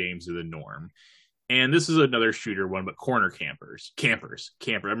 in other games are the norm. And this is another shooter one, but corner campers. I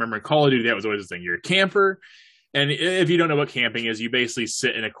remember in Call of Duty, that was always the thing. You're a camper. And if you don't know what camping is, you basically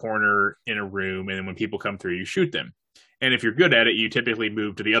sit in a corner in a room, and then when people come through, you shoot them. And if you're good at it, you typically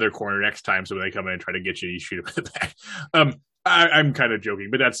move to the other corner next time, so when they come in and try to get you, you shoot them in the back. I'm kind of joking,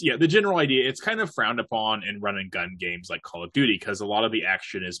 but that's, the general idea. It's kind of frowned upon in run and gun games like Call of Duty, because a lot of the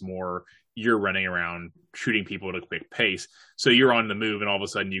action is more you're running around shooting people at a quick pace. So you're on the move, and all of a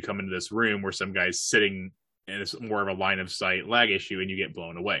sudden you come into this room where some guy's sitting, and it's more of a line of sight lag issue, and you get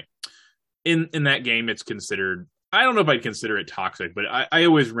blown away. In that game, it's considered, I don't know if I'd consider it toxic, but I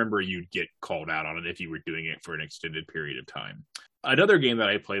always remember you'd get called out on it if you were doing it for an extended period of time. Another game that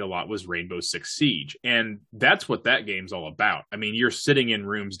I played a lot was Rainbow Six Siege, and that's what that game's all about. I mean, you're sitting in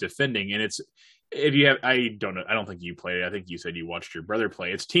rooms defending, and it's, if you have, I don't know, I don't think you played it. I think you said you watched your brother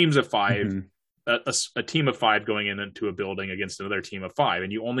play. It's teams of five, a team of five going into a building against another team of five,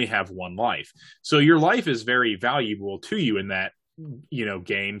 and you only have one life. So your life is very valuable to you in that,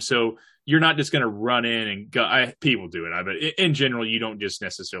 game. So you're not just going to run in and go. People do it, but in general, you don't just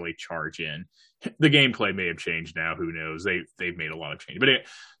necessarily charge in. The gameplay may have changed now. Who knows? They've made a lot of change. But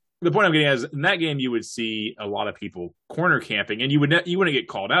the point I'm getting at is, in that game, you would see a lot of people corner camping, and you wouldn't get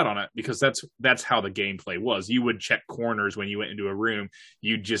called out on it, because that's how the gameplay was. You would check corners when you went into a room.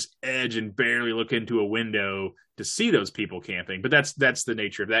 You'd just edge and barely look into a window to see those people camping. But that's the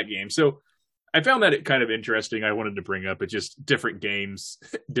nature of that game. So I found that kind of interesting. I wanted to bring up it's just different games,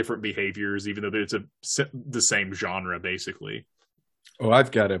 different behaviors, even though it's the same genre, basically. Oh,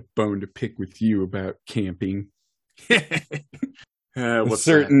 I've got a bone to pick with you about camping. A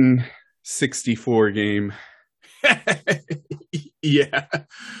certain 64 game. Yeah.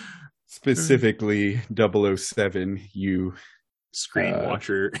 Specifically 007, you screen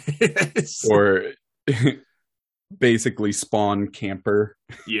watcher. Or basically spawn camper.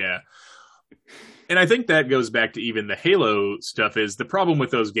 Yeah. And I think that goes back to even the Halo stuff. Is the problem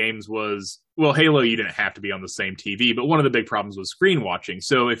with those games was, well, Halo, you didn't have to be on the same TV, but one of the big problems was screen watching.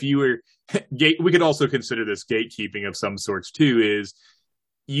 So if you were we could also consider this gatekeeping of some sorts too, is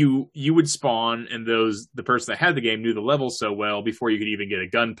you would spawn, and the person that had the game knew the level so well before you could even get a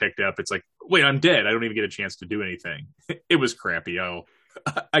gun picked up. It's like, wait, I'm dead. I don't even get a chance to do anything. It was crappy.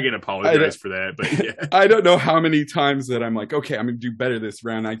 I can apologize for that, but yeah. I don't know how many times that I'm like, okay, I'm going to do better this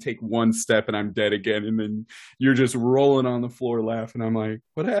round. I take one step and I'm dead again. And then you're just rolling on the floor laughing. I'm like,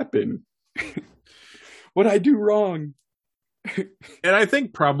 what happened? What'd I do wrong? And I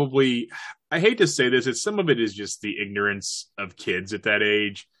think probably, I hate to say this, some of it is just the ignorance of kids at that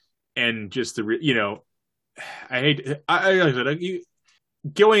age, and just I hate.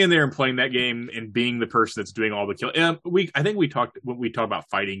 Going in there and playing that game and being the person that's doing all the killing. I think we talked about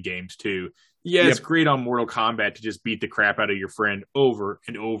fighting games too. Yeah, It's great on Mortal Kombat to just beat the crap out of your friend over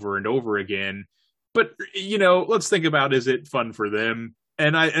and over and over again. But let's think about, is it fun for them?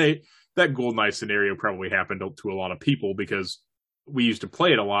 And that GoldenEye scenario probably happened to a lot of people because we used to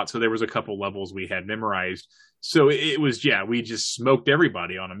play it a lot. So there was a couple levels we had memorized. So it was, we just smoked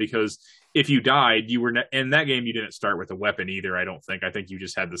everybody on them, because if you died, you were in that game. You didn't start with a weapon either. I don't think. I think you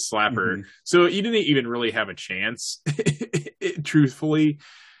just had the slapper. Mm-hmm. So you didn't even really have a chance, truthfully.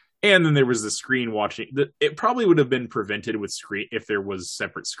 And then there was the screen watching. It probably would have been prevented with screen if there was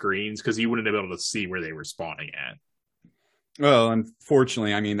separate screens, because you wouldn't have been able to see where they were spawning at. Well,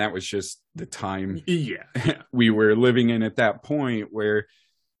 unfortunately, I mean, that was just the time yeah. we were living in at that point, where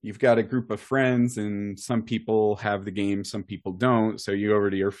you've got a group of friends and some people have the game, some people don't. So you go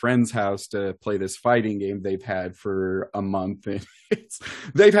over to your friend's house to play this fighting game they've had for a month. And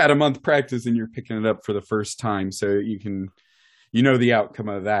they've had a month practice and you're picking it up for the first time. So you know the outcome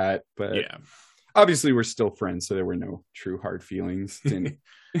of that. But obviously we're still friends, so there were no true hard feelings. And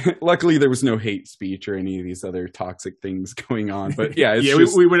luckily there was no hate speech or any of these other toxic things going on. But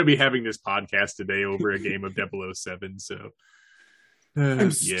we wouldn't be having this podcast today over a game of 007. So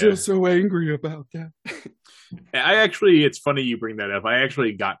I'm still so angry about that. It's funny you bring that up. I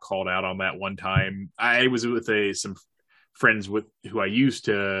actually got called out on that one time. I was with some friends who I used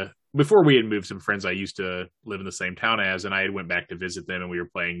to, before we had moved, some friends I used to live in the same town as, and I had went back to visit them, and we were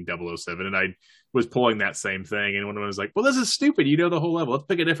playing 007, and I was pulling that same thing, and one of them was like, well, this is stupid. You know the whole level. Let's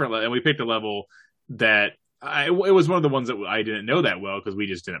pick a different level. And we picked a level that it was one of the ones that I didn't know that well, because we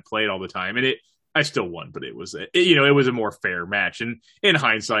just didn't play it all the time. And I still won, but it was a more fair match. And in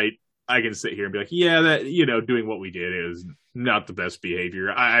hindsight, I can sit here and be like, that, doing what we did is not the best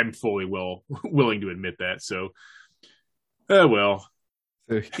behavior. I'm fully willing to admit that. So, well.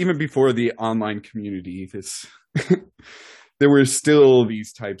 So even before the online community, there were still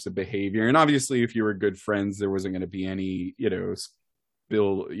these types of behavior. And obviously, if you were good friends, there wasn't going to be any,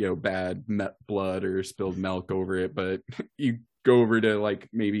 bad blood or spilled milk over it. But you go over to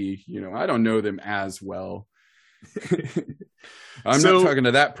maybe, I don't know them as well. I'm not talking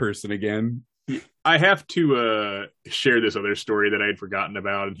to that person again. I have to share this other story that I had forgotten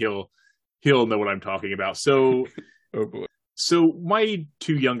about, and he'll know what I'm talking about. So, oh boy. So my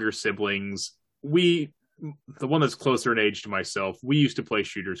two younger siblings, the one that's closer in age to myself, we used to play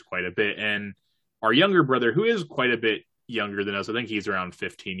shooters quite a bit. And our younger brother, who is quite a bit younger than us, I think he's around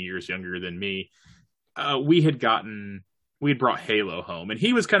 15 years younger than me, we had brought Halo home. And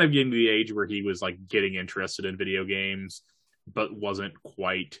he was kind of getting to the age where he was getting interested in video games, but wasn't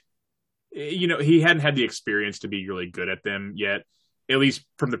quite, he hadn't had the experience to be really good at them yet, at least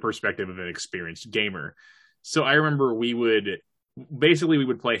from the perspective of an experienced gamer. So I remember we would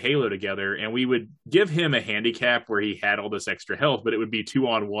play Halo together, and we would give him a handicap where he had all this extra health, but it would be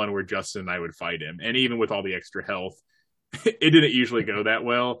 2-on-1 where Justin and I would fight him. And even with all the extra health, it didn't usually go that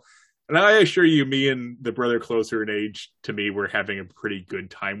well. And I assure you, me and the brother closer in age to me were having a pretty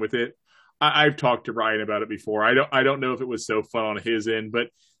good time with it. I've talked to Ryan about it before. I don't know if it was so fun on his end, but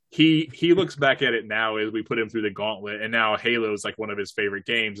he looks back at it now as we put him through the gauntlet, and now Halo is one of his favorite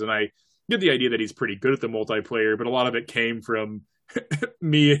games. And I get the idea that he's pretty good at the multiplayer, but a lot of it came from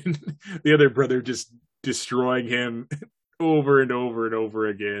me and the other brother just destroying him over and over and over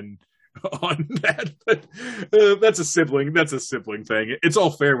again on that. But that's a sibling thing. It's all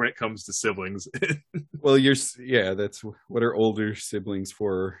fair when it comes to siblings. Well, that's what are older siblings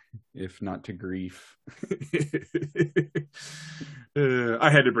for, if not to grief. I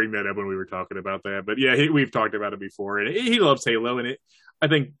had to bring that up when we were talking about that, but we've talked about it before, and he loves Halo, and I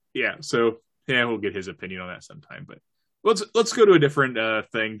think, so we'll get his opinion on that sometime. But let's go to a different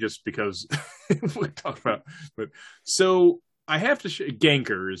thing, just because we talk about. But so I have to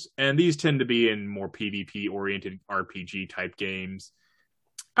gankers, and these tend to be in more PvP oriented RPG type games.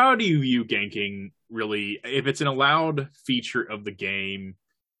 How do you view ganking? Really, if it's an allowed feature of the game,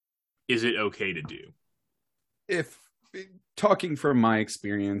 is it okay to do? If talking from my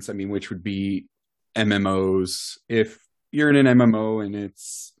experience, I mean, which would be MMOs, if you're in an MMO and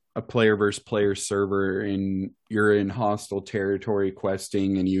it's a player versus player server and you're in hostile territory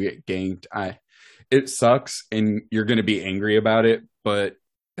questing and you get ganked, it sucks and you're going to be angry about it, but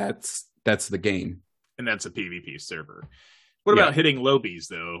that's the game. And that's a PvP server. What about hitting lobbies,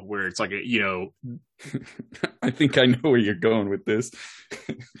 though, where it's I think I know where you're going with this.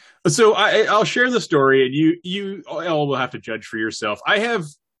 So I'll share the story, and you all will have to judge for yourself. I have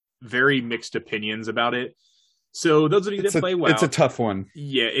very mixed opinions about it. So those of you that play WoW, it's a tough one.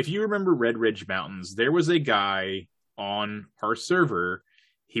 Yeah, if you remember Red Ridge Mountains, there was a guy on our server.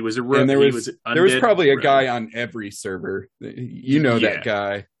 He was a rogue. There was probably a guy on every server. That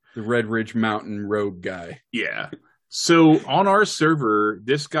guy, the Red Ridge Mountain rogue guy. Yeah. So on our server,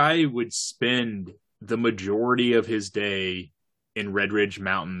 this guy would spend the majority of his day in Red Ridge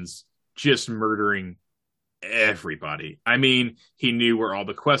Mountains just murdering everybody. I mean, he knew where all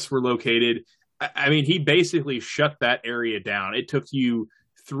the quests were located. I mean, he basically shut that area down. It took you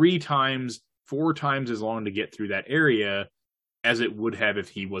 3 times, 4 times as long to get through that area as it would have if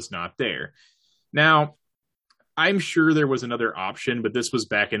he was not there. Now, I'm sure there was another option, but this was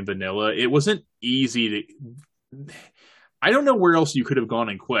back in vanilla. It wasn't easy to... I don't know where else you could have gone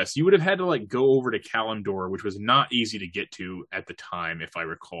in quests. You would have had to go over to Kalimdor, which was not easy to get to at the time, if I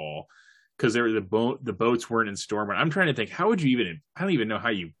recall, because the boats weren't in Stormwind. I'm trying to think, how would you even... I don't even know how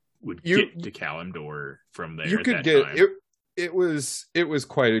you would get to Kalimdor from there. It was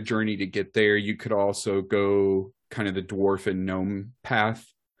quite a journey to get there. You could also go kind of the dwarf and gnome path,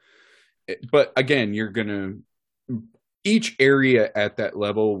 but again, each area at that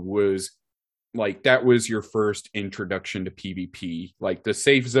level was that was your first introduction to PvP. The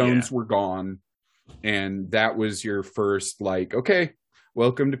safe zones were gone, and that was your first okay,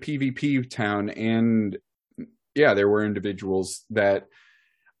 welcome to PvP town. And yeah, there were individuals that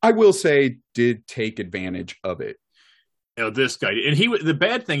I will say did take advantage of it. This guy, and the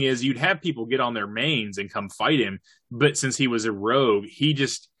bad thing is you'd have people get on their mains and come fight him, but since he was a rogue, he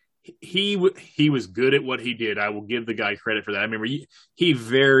was good at what he did. I will give the guy credit for that. I remember he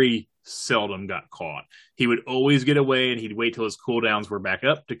very seldom got caught. He would always get away, and he'd wait till his cooldowns were back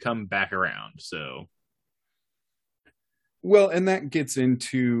up to come back around. So, well, and that gets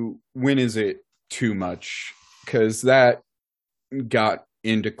into when is it too much, because that got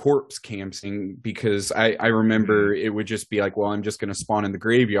into corpse camping, because I remember it would just be well, I'm just going to spawn in the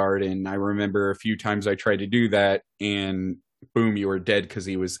graveyard. And I remember a few times I tried to do that, and boom, you were dead because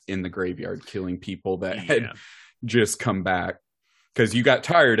he was in the graveyard killing people that had just come back, because you got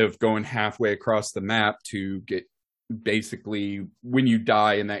tired of going halfway across the map to get... Basically, when you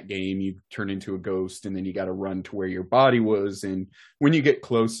die in that game, you turn into a ghost, and then you got to run to where your body was. And when you get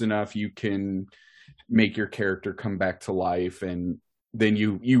close enough, you can make your character come back to life, and then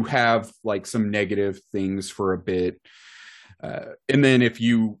you have some negative things for a bit. And then if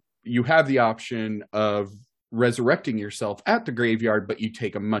you have the option of resurrecting yourself at the graveyard, but you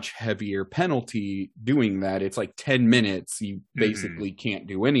take a much heavier penalty doing that. It's 10 minutes. You basically can't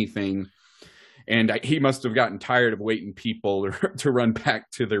do anything. And he must have gotten tired of waiting people to run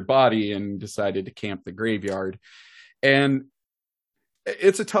back to their body and decided to camp the graveyard. And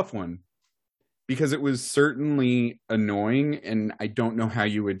it's a tough one, because it was certainly annoying, and I don't know how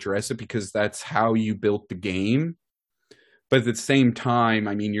you address it, because that's how you built the game. But at the same time,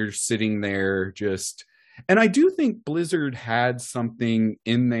 I mean, you're sitting there just... And I do think Blizzard had something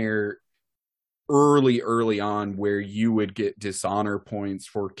in there early on where you would get dishonor points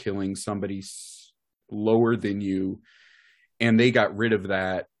for killing somebody lower than you, and they got rid of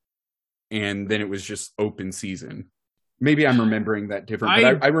that, and then it was just open season. Maybe I'm remembering that different,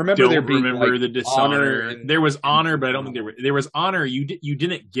 but I remember there being the dishonor. There was honor, but I don't think there was honor. You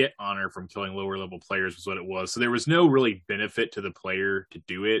didn't get honor from killing lower level players, was what it was. So there was no really benefit to the player to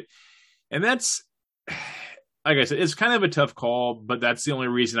do it, and that's, like I said, it's kind of a tough call. But that's the only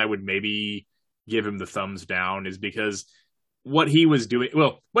reason I would maybe give him the thumbs down, is because what he was doing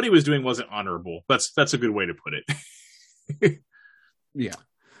wasn't honorable. That's a good way to put it. Yeah.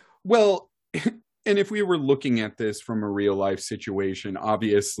 Well. And if we were looking at this from a real life situation,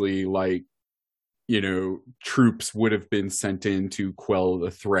 obviously, troops would have been sent in to quell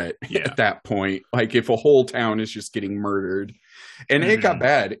the threat at that point. If a whole town is just getting murdered, and it got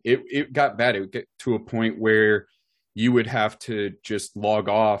bad. It got bad. It would get to a point where you would have to just log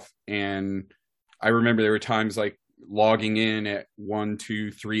off. And I remember there were times logging in at 1, 2,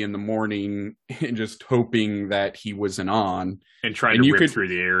 3 in the morning and just hoping that he wasn't on, and trying to rip through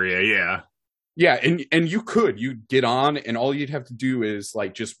the area. Yeah. Yeah, and you'd get on, and all you'd have to do is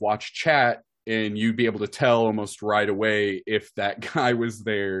just watch chat, and you'd be able to tell almost right away if that guy was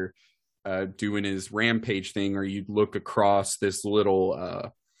there doing his rampage thing, or you'd look across this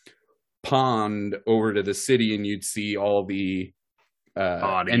little pond over to the city, and you'd see all the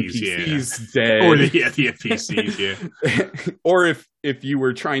bodies, NPCs dead. Or the NPCs, yeah. Or if you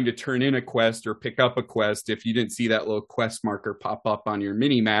were trying to turn in a quest or pick up a quest, if you didn't see that little quest marker pop up on your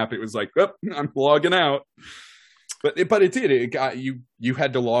mini map, it was oh, I'm logging out. But it did. It got you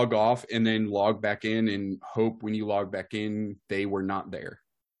had to log off and then log back in, and hope when you log back in, they were not there.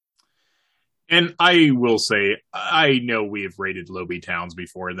 And I will say, I know we have raided Lobby Towns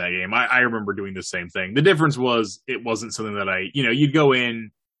before in that game. I remember doing the same thing. The difference was it wasn't something that you'd go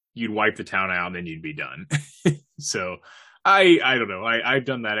in, you'd wipe the town out, and then you'd be done. So I don't know. I've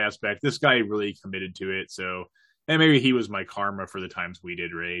done that aspect. This guy really committed to it. So, and maybe he was my karma for the times we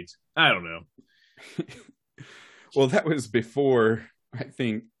did raids. I don't know. Well, that was before, I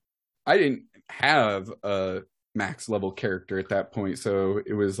think, I didn't have a max level character at that point. So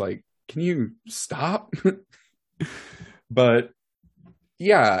it was like, can you stop? But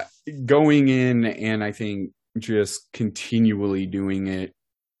yeah, going in and I think just continually doing it.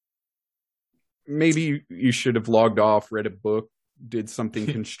 Maybe you should have logged off, read a book, did something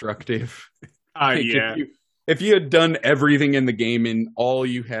constructive. Yeah. If you had done everything in the game and all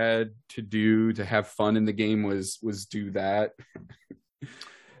you had to do to have fun in the game was do that,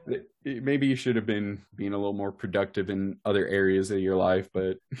 maybe you should have been being a little more productive in other areas of your life.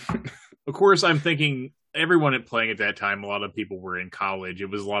 But of course, I'm thinking everyone playing at that time, a lot of people were in college. It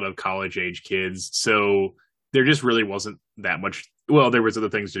was a lot of college age kids. So there just really wasn't that much. Well, there was other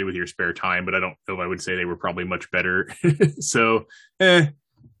things to do with your spare time, but I don't know if I would say they were probably much better. So,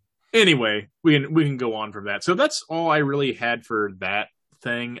 anyway, we can go on from that. So that's all I really had for that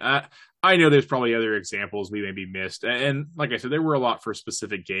thing. I know there's probably other examples we maybe missed. And like I said, there were a lot for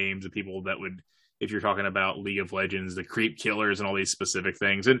specific games and people that would, if you're talking about League of Legends, the creep killers and all these specific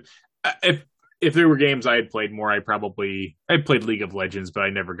things. And if there were games I had played more, I played League of Legends, but I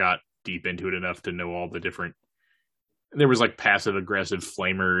never got deep into it enough to know all the different. There was like passive aggressive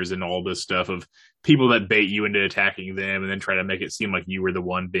flamers and all this stuff of people that bait you into attacking them and then try to make it seem like you were the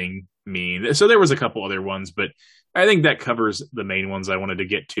one being mean. So there was a couple other ones, but I think that covers the main ones I wanted to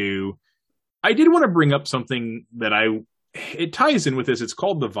get to. I did want to bring up something that it ties in with this. It's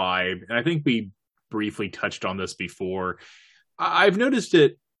called the vibe. And I think we briefly touched on this before. I've noticed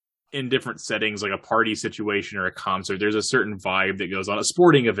it in different settings, like a party situation or a concert. There's a certain vibe that goes on. At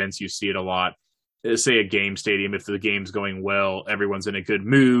sporting events, you see it a lot. Say a game stadium, if the game's going well, everyone's in a good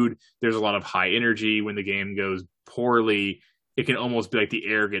mood. There's a lot of high energy. When the game goes poorly, it can almost be like the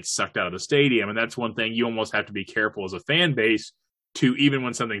air gets sucked out of the stadium. And that's one thing you almost have to be careful as a fan base to, even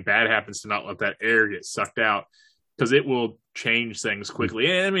when something bad happens, to not let that air get sucked out, because it will change things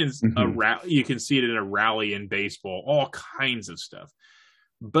quickly. And I mean, you can see it in a rally in baseball, all kinds of stuff.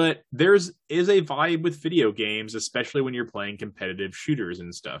 But is a vibe with video games, especially when you're playing competitive shooters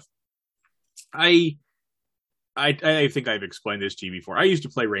and stuff. I think I've explained this to you before. I used to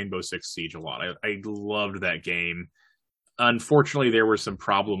play Rainbow Six Siege a lot. I loved that game. Unfortunately, there were some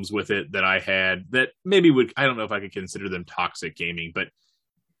problems with it that I had that maybe I don't know if I could consider them toxic gaming, but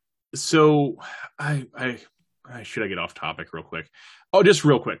so should I get off topic real quick? Oh, just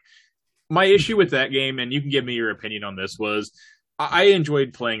real quick. My issue with that game, and you can give me your opinion on this, was I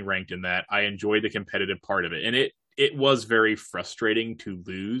enjoyed playing ranked in that. I enjoyed the competitive part of it. And it was very frustrating to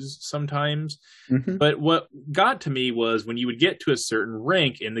lose sometimes. Mm-hmm. But what got to me was when you would get to a certain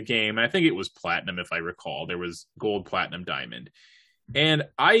rank in the game, and I think it was platinum, if I recall. There was gold, platinum, diamond. And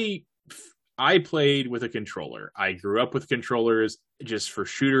I played with a controller. I grew up with controllers. Just for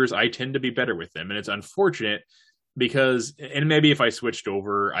shooters, I tend to be better with them. And it's unfortunate because, and maybe if I switched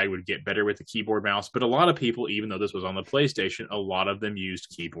over, I would get better with the keyboard mouse. But a lot of people, even though this was on the PlayStation, a lot of them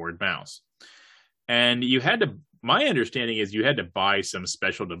used keyboard mouse. And my understanding is you had to buy some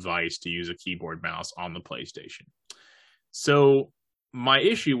special device to use a keyboard mouse on the PlayStation. So my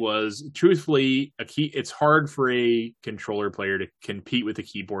issue was, truthfully, it's hard for a controller player to compete with a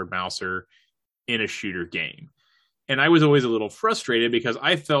keyboard mouser in a shooter game. And I was always a little frustrated because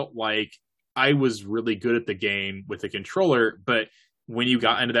I felt like I was really good at the game with the controller, but when you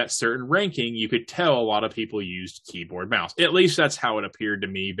got into that certain ranking, you could tell a lot of people used keyboard mouse. At least that's how it appeared to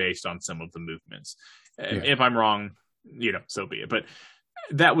me based on some of the movements. Yeah. If I'm wrong, so be it. But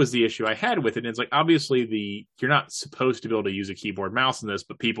that was the issue I had with it. And it's like, obviously you're not supposed to be able to use a keyboard mouse in this,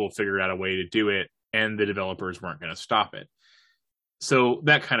 but people figured out a way to do it and the developers weren't going to stop it. So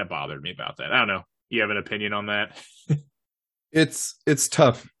that kind of bothered me about that. I don't know. You have an opinion on that? It's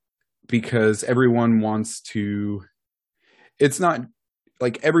tough because everyone wants to, it's not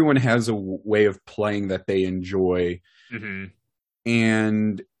like everyone has a way of playing that they enjoy. Mm-hmm.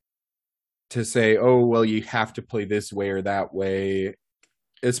 And to say, oh, well, you have to play this way or that way,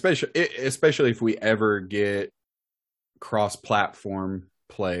 especially if we ever get cross-platform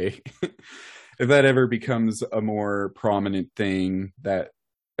play, if that ever becomes a more prominent thing,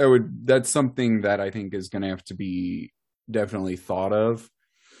 that's something that I think is going to have to be definitely thought of.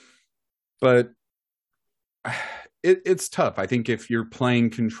 But it's tough. I think if you're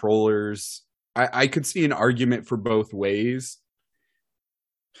playing controllers, I could see an argument for both ways.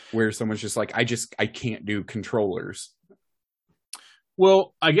 where someone's just like, I can't do controllers.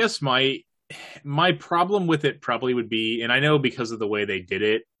 Well, I guess my problem with it probably would be, and I know because of the way they did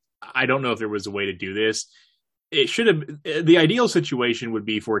it, I don't know if there was a way to do this. It should have, the ideal situation would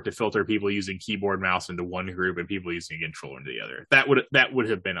be for it to filter people using keyboard mouse into one group and people using a controller into the other. That would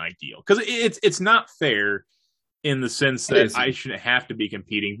have been ideal, because it's not fair in the sense that I shouldn't have to be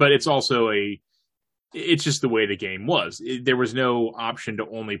competing, but it's also it's just the way the game was. There was no option to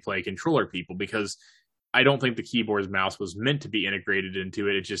only play controller people, because I don't think the keyboard's mouse was meant to be integrated into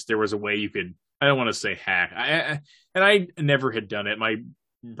it. It just, there was a way you could, I don't want to say hack. And I never had done it. My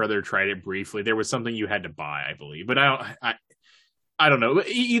brother tried it briefly. There was something you had to buy, I believe, but I don't know.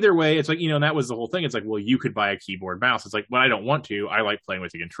 Either way, it's like, and that was the whole thing. It's like, well, you could buy a keyboard mouse. It's like, when I don't want to, I like playing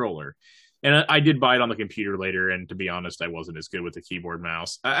with the controller. And I did buy it on the computer later, and to be honest, I wasn't as good with the keyboard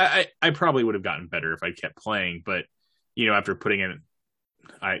mouse. I probably would have gotten better if I kept playing, but after putting in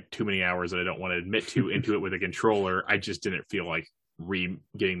too many hours that I don't want to admit to into it with a controller, I just didn't feel like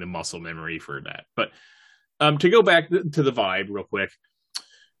getting the muscle memory for that. But to go back to the vibe real quick,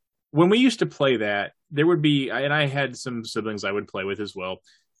 when we used to play that, there would be, and I had some siblings I would play with as well.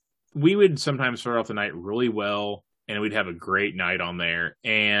 We would sometimes start off the night really well, and we'd have a great night on there,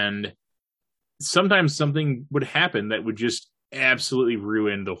 and sometimes something would happen that would just absolutely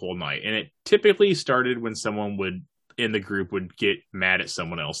ruin the whole night. And it typically started when someone in the group would get mad at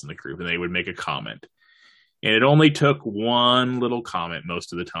someone else in the group, and they would make a comment. And it only took one little comment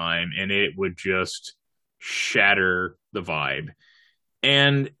most of the time, and it would just shatter the vibe.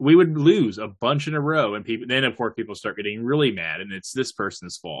 And we would lose a bunch in a row, and then of course people start getting really mad, and it's this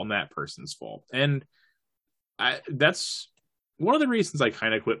person's fault and that person's fault. And that's one of the reasons I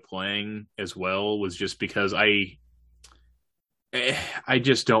kind of quit playing as well, was just because I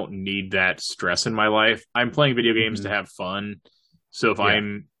just don't need that stress in my life. I'm playing video games to have fun. So if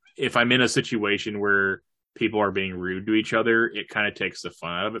I'm in a situation where people are being rude to each other, it kind of takes the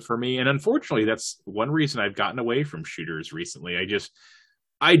fun out of it for me. And unfortunately, that's one reason I've gotten away from shooters recently.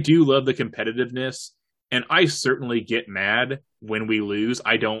 I do love the competitiveness, and I certainly get mad when we lose.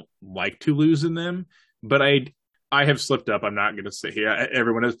 I don't like to lose in them, but I have slipped up. I'm not going to say here.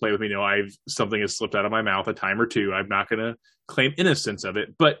 Everyone has played with me know something has slipped out of my mouth a time or two. I'm not going to claim innocence of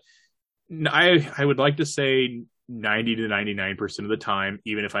it, but I would like to say 90 to 99% of the time,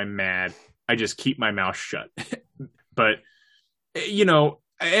 even if I'm mad, I just keep my mouth shut. But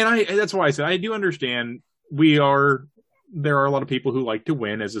and that's why I said I do understand there are a lot of people who like to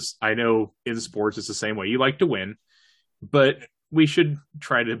win. I know in sports it's the same way. You like to win, but we should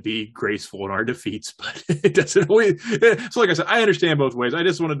try to be graceful in our defeats, but it doesn't always. So like I said, I understand both ways. I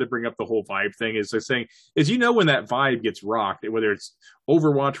just wanted to bring up the whole vibe thing. Is saying when that vibe gets rocked, whether it's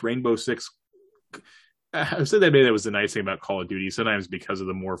Overwatch, Rainbow Six. I said that maybe that was the nice thing about Call of Duty. Sometimes because of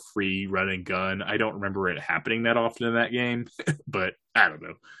the more free run and gun, I don't remember it happening that often in that game, but I don't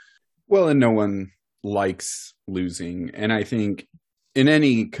know. Well, and no one likes losing. And I think in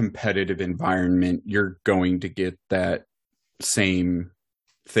any competitive environment, you're going to get that same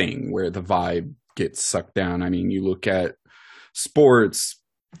thing where the vibe gets sucked down. I mean, you look at sports,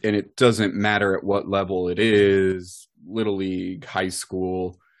 and it doesn't matter at what level it is, little league, high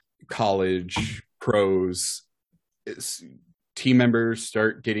school, college, pros, team members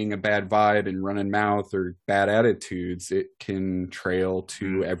start getting a bad vibe and running mouth or bad attitudes, it can trail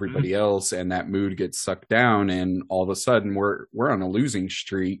to everybody else, and that mood gets sucked down, and all of a sudden we're on a losing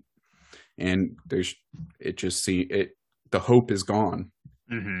streak, and the hope is gone.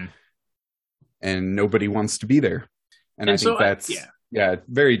 Mm-hmm. And nobody wants to be there. And I think that's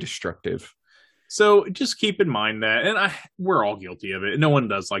very destructive. So just keep in mind that, and we're all guilty of it. No one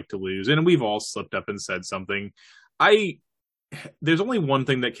does like to lose, and we've all slipped up and said something. There's only one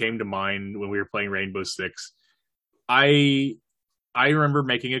thing that came to mind when we were playing Rainbow Six. I remember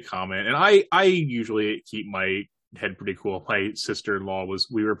making a comment, and I usually keep my head pretty cool. My sister-in-law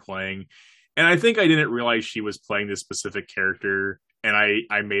we were playing, and I think I didn't realize she was playing this specific character, and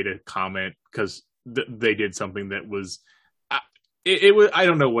I made a comment because they did something that was. It was, I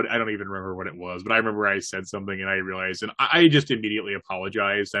don't even remember what it was, but I remember I said something and I realized, and I just immediately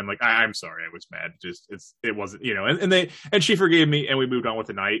apologized. I'm like, I'm sorry, I was mad. It wasn't, and she forgave me and we moved on with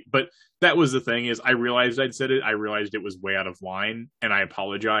the night. But that was the thing, is I realized I'd said it. I realized it was way out of line and I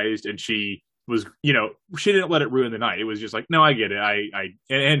apologized, and she was, she didn't let it ruin the night. It was just like, no, I get it.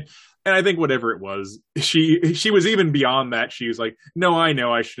 And I think whatever it was, she was even beyond that. She was like, no, I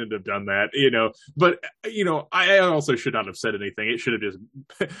know I shouldn't have done that, but, I also should not have said anything. It should have just,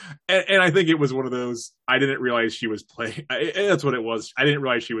 and I think it was one of those, I didn't realize she was playing. That's what it was. I didn't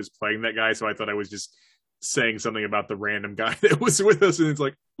realize she was playing that guy. So I thought I was just saying something about the random guy that was with us, and it's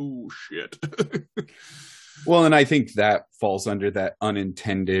like, oh shit. Well, and I think that falls under that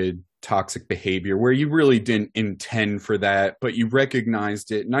unintended toxic behavior where you really didn't intend for that, but you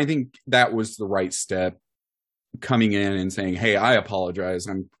recognized it. And I think that was the right step, coming in and saying, hey, I apologize.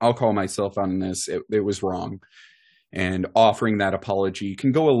 I'll call myself on this. It was wrong. And offering that apology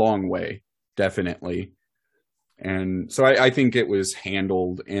can go a long way, definitely. And so I think it was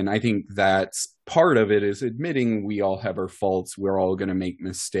handled. And I think that's part of it, is admitting we all have our faults. We're all going to make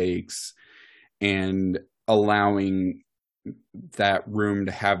mistakes, and allowing that room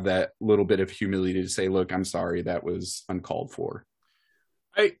to have that little bit of humility to say, look, I'm sorry, that was uncalled for.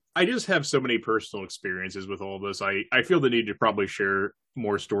 I just have so many personal experiences with all this. I feel the need to probably share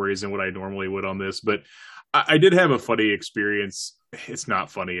more stories than what I normally would on this, but I did have a funny experience. It's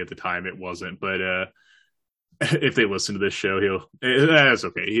not funny at the time. It wasn't, but if they listen to this show, that's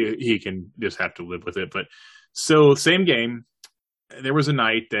okay. He can just have to live with it. But so same game, there was a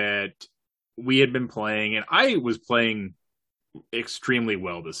night that we had been playing, and I was playing extremely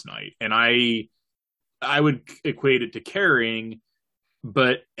well this night, and I would equate it to carrying,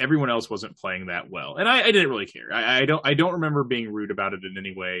 but everyone else wasn't playing that well, and I didn't really care. I don't remember being rude about it in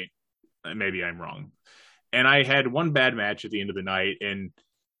any way. Maybe I'm wrong. And I had one bad match at the end of the night, and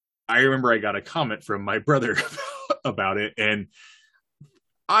I remember I got a comment from my brother about it, and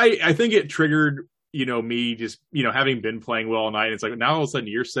I think it triggered, me just, having been playing well all night. It's like, now all of a sudden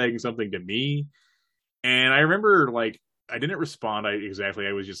you're saying something to me. And I remember, like, I didn't respond exactly.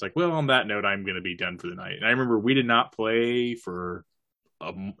 I was just like, well, on that note, I'm going to be done for the night. And I remember we did not play for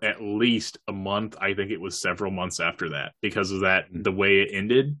at least a month. I think it was several months after that, because of that, the way it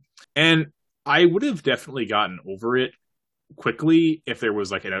ended. And I would have definitely gotten over it quickly if there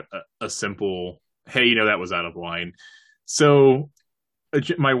was like a simple, hey, that was out of line. So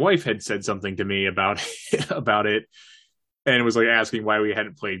my wife had said something to me about it, and it was like asking why we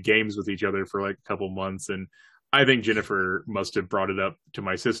hadn't played games with each other for like a couple months. And I think Jennifer must have brought it up to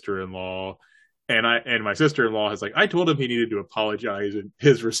my sister-in-law, and my sister-in-law is like, I told him he needed to apologize, and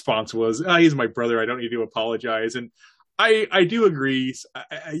his response was, he's my brother, I don't need to apologize. And I do agree.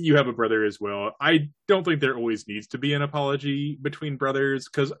 You have a brother as well. I don't think there always needs to be an apology between brothers,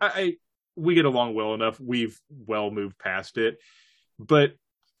 because we get along well enough. We've well moved past it. But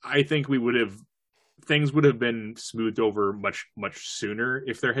I think things would have been smoothed over much, much sooner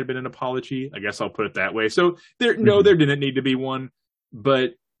if there had been an apology. I guess I'll put it that way. So there didn't need to be one,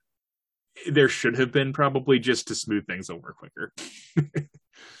 but there should have been, probably, just to smooth things over quicker.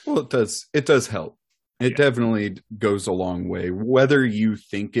 Well, it does help. It definitely goes a long way, whether you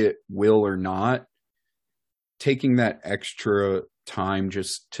think it will or not. Taking that extra time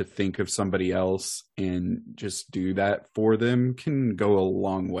just to think of somebody else and just do that for them can go a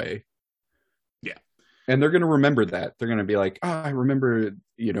long way. Yeah. And they're going to remember that. They're going to be like, I remember,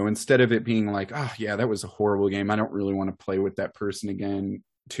 instead of it being like, yeah, that was a horrible game, I don't really want to play with that person again,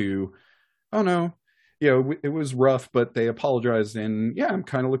 to, oh no, it was rough, but they apologized, and yeah, I'm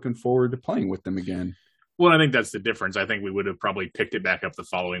kind of looking forward to playing with them again. Well, I think that's the difference. I think we would have probably picked it back up the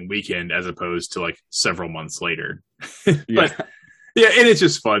following weekend, as opposed to like several months later. But yeah, and it's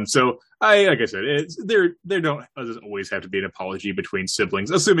just fun. So like I said, there doesn't always have to be an apology between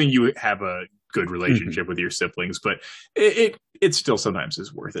siblings, assuming you have a good relationship with your siblings. But it still sometimes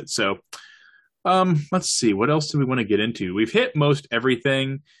is worth it. So let's see, what else do we want to get into? We've hit most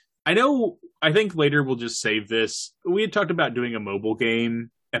everything. I think later we'll just save this. We had talked about doing a mobile game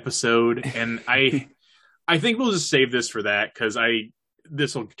episode, and I think we'll just save this for that, because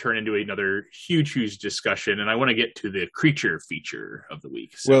this will turn into another huge discussion, and I want to get to the creature feature of the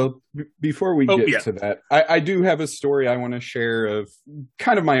week. So. Well, before we get to that, I do have a story I want to share of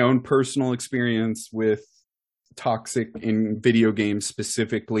kind of my own personal experience with toxic in video games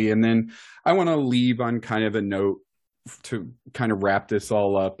specifically, and then I want to leave on kind of a note to kind of wrap this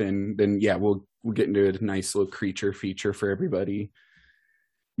all up, and then we'll get into a nice little creature feature for everybody.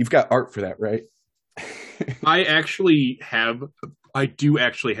 You've got art for that, right? I do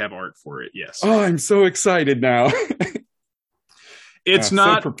actually have art for it. Yes. Oh, I'm so excited now. It's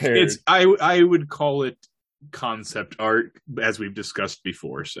not so prepared. I would call it concept art, as we've discussed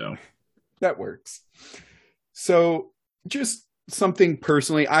before. So that works. So just something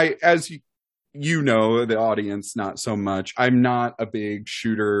personally, as the audience, not so much. I'm not a big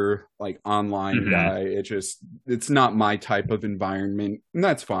shooter, like online guy. It's not my type of environment, and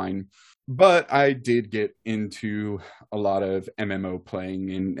that's fine. But I did get into a lot of MMO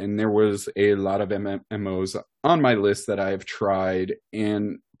playing, and there was a lot of MMOs on my list that I've tried.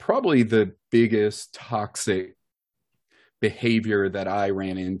 And probably the biggest toxic behavior that I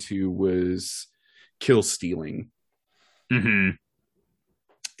ran into was kill stealing. Mm-hmm.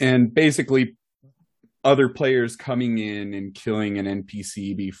 And basically other players coming in and killing an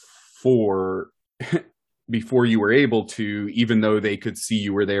NPC before you were able to, even though they could see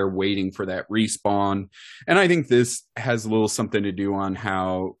you were there waiting for that respawn. And I think this has a little something to do on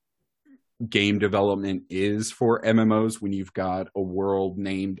how game development is for MMOs when you've got a world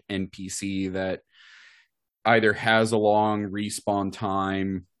named NPC that either has a long respawn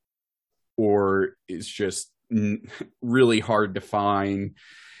time or is just really hard to find,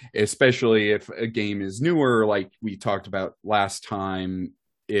 especially if a game is newer, like we talked about last time.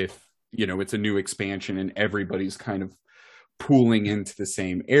 If it's a new expansion and everybody's kind of pooling into the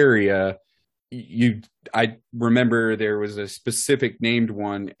same area, I remember there was a specific named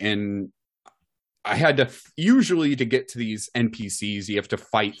one, and I had to usually, to get to these NPCs, you have to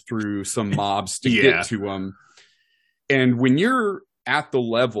fight through some mobs to get to them. And when you're at the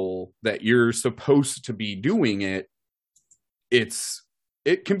level that you're supposed to be doing it,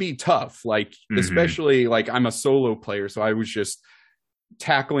 it can be tough. Like, especially like I'm a solo player, so I was just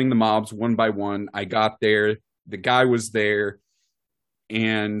tackling the mobs one by one. I got there, the guy was there,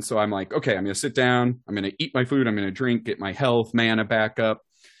 and so I'm like, okay, I'm gonna sit down, I'm gonna eat my food, I'm gonna drink, get my health, mana back up.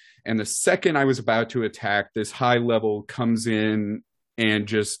 And the second I was about to attack, this high level comes in and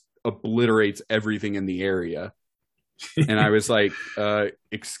just obliterates everything in the area. And I was like,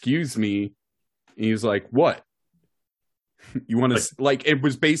 excuse me. And he was like, what? You want to, like, it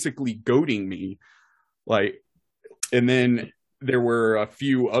was basically goading me. Like, and then there were a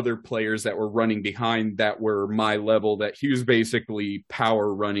few other players that were running behind that were my level, that he was basically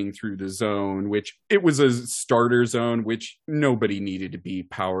power running through the zone, which it was a starter zone, which nobody needed to be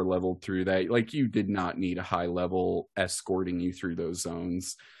power leveled through that. Like, you did not need a high level escorting you through those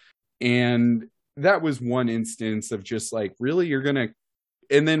zones. And that was one instance of just like, really, you're going to,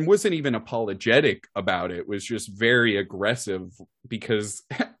 and then wasn't even apologetic about it, was just very aggressive, because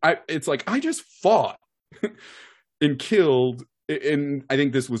it's like, I just fought and killed. And I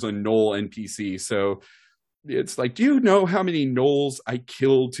think this was a Knoll NPC. So it's like, do you know how many Knolls I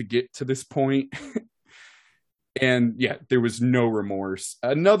killed to get to this point? And yeah, there was no remorse.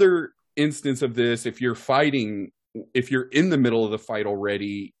 Another instance of this, if you're in the middle of the fight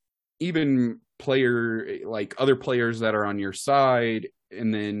already, even other players that are on your side,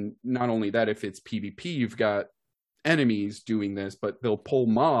 and then not only that, if it's PvP, you've got enemies doing this, but they'll pull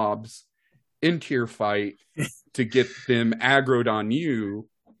mobs into your fight to get them aggroed on you,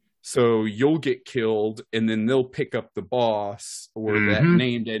 so you'll get killed, and then they'll pick up the boss or that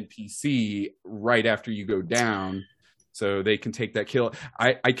named NPC right after you go down, so they can take that kill.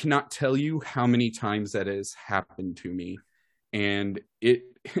 I cannot tell you how many times that has happened to me, and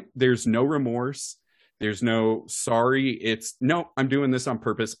there's no remorse, there's no sorry, it's no, I'm doing this on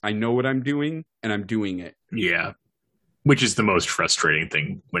purpose, I know what I'm doing, and I'm doing it. Yeah, which is the most frustrating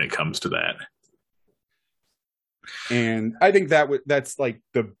thing when it comes to that. And I think that's like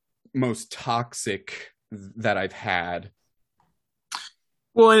the most toxic that I've had.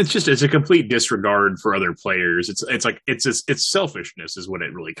 Well, and it's a complete disregard for other players. It's selfishness is what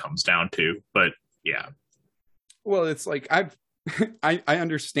it really comes down to. But yeah. Well, it's like I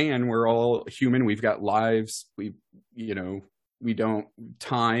understand we're all human. We've got lives. We don't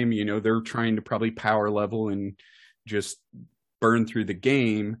time, they're trying to probably power level and just burn through the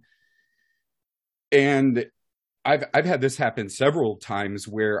game. And I've had this happen several times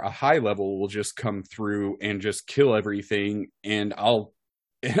where a high level will just come through and just kill everything, and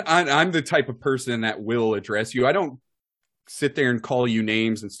I'm the type of person that will address you. I don't sit there and call you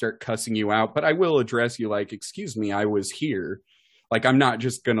names and start cussing you out, but I will address you like, excuse me, I was here. Like, I'm not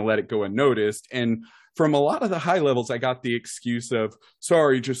just going to let it go unnoticed. And from a lot of the high levels, I got the excuse of,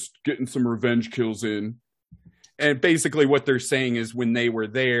 sorry, just getting some revenge kills in. And basically what they're saying is when they were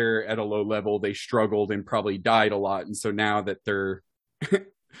there at a low level, they struggled and probably died a lot. And so now that they're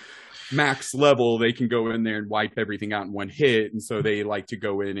max level, they can go in there and wipe everything out in one hit. And so they like to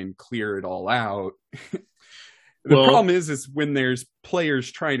go in and clear it all out. The problem is when there's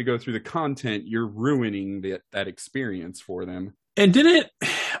players trying to go through the content, you're ruining that experience for them. And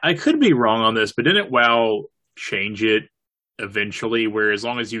I could be wrong on this, but didn't WoW change it eventually, where as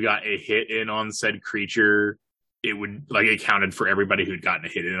long as you got a hit in on said creature, it would, like, it counted for everybody who'd gotten a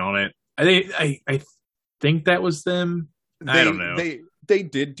hit in on it? I think that was them. I don't know. They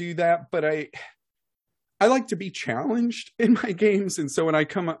did do that, but I like to be challenged in my games, and so when I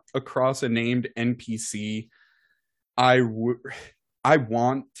come across a named NPC, I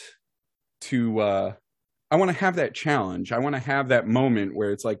want to have that challenge. I want to have that moment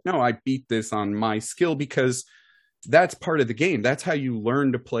where it's like, no, I beat this on my skill, because that's part of the game. That's how you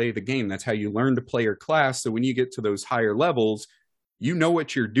learn to play the game. That's how you learn to play your class. So when you get to those higher levels, you know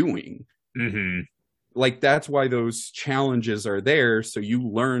what you're doing. Mm-hmm. Like, that's why those challenges are there. So you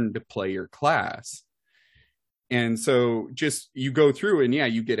learn to play your class. And so just you go through and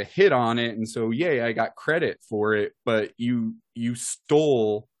you get a hit on it. And so, I got credit for it, but you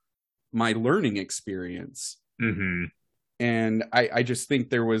stole my learning experience. Mm-hmm. And I just think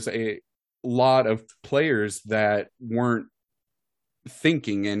there was a lot of players that weren't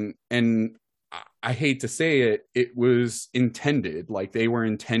thinking, and I hate to say it, it was intended. Like, they were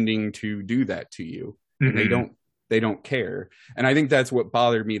intending to do that to you. And they don't care. And I think that's what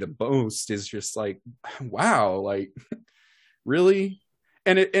bothered me the most, is just like, wow, like, really?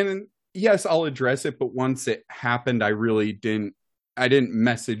 And yes, I'll address it, but once it happened, I didn't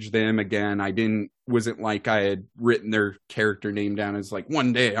message them again. Wasn't like I had written their character name down as like,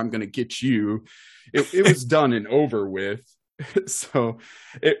 one day I'm gonna get you. It was done and over with. So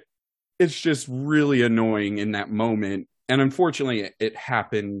it's just really annoying in that moment. And unfortunately it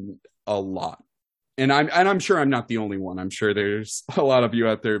happened a lot. And I'm sure I'm not the only one. I'm sure there's a lot of you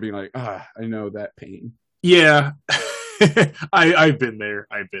out there being like, I know that pain. Yeah. I've been there.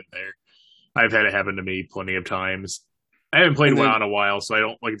 I've had it happen to me plenty of times. I haven't played WoW in a while, so I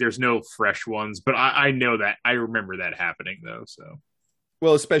don't like. There's no fresh ones, but I know that I remember that happening though. So,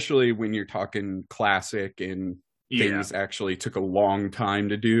 well, especially when you're talking classic and things actually took a long time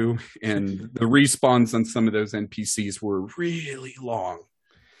to do, and the respawns on some of those NPCs were really long.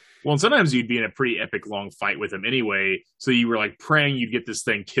 Well, and sometimes you'd be in a pretty epic long fight with them anyway, so you were like praying you'd get this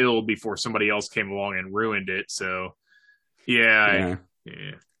thing killed before somebody else came along and ruined it. So, yeah.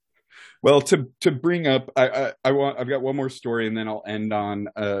 Well, to bring up, I've got one more story, and then I'll end on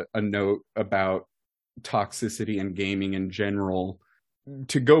a note about toxicity and gaming in general.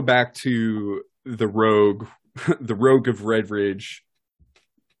 To go back to the rogue of Redridge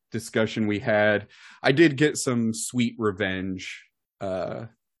discussion we had, I did get some sweet revenge.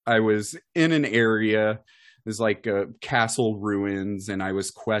 I was in an area, there's like castle ruins, and I was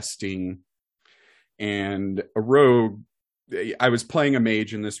questing, and a rogue. I was playing a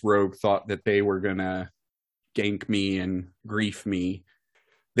mage, and this rogue thought that they were gonna gank me and grief me.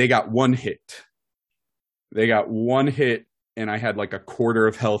 They got one hit, and I had like a quarter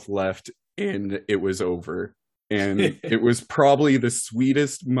of health left, and it was over. And it was probably the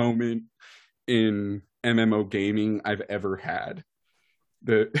sweetest moment in MMO gaming I've ever had.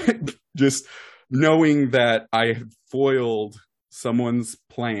 Just knowing that I had foiled someone's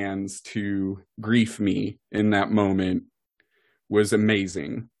plans to grief me in that moment was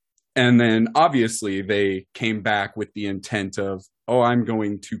amazing. And then obviously they came back with the intent of, I'm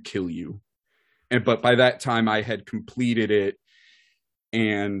going to kill you. But by that time I had completed it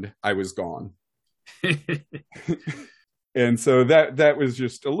and I was gone. And so that was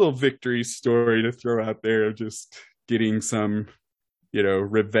just a little victory story to throw out there, of just getting some,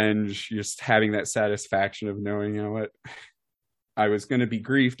 revenge, just having that satisfaction of knowing, what, I was going to be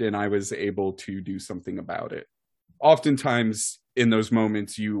griefed and I was able to do something about it. Oftentimes in those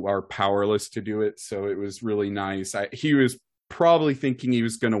moments you are powerless to do it, so it was really nice. He was probably thinking he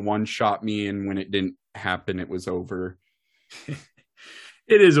was going to one-shot me, and when it didn't happen, it was over.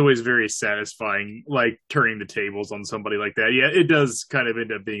 It is always very satisfying, like turning the tables on somebody like that. Yeah, it does kind of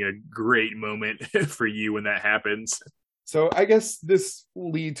end up being a great moment for you when that happens. So I guess this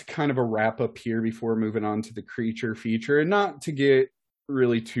will lead to kind of a wrap up here before moving on to the creature feature. And not to get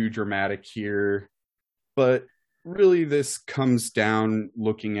really too dramatic here, but really this comes down,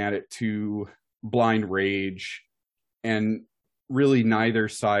 looking at it, to blind rage, and really neither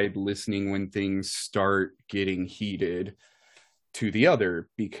side listening when things start getting heated to the other,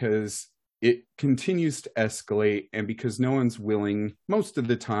 because it continues to escalate, and because no one's willing most of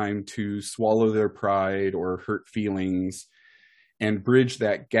the time to swallow their pride or hurt feelings and bridge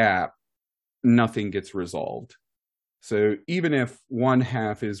that gap, nothing gets resolved. So even if one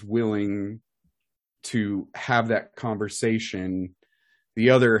half is willing to have that conversation, the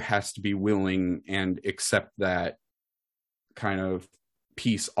other has to be willing and accept that kind of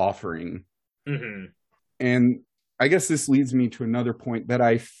peace offering. Mm-hmm. And I guess this leads me to another point that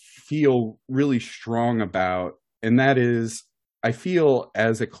I feel really strong about, and that is, I feel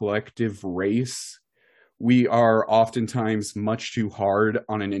as a collective race, we are oftentimes much too hard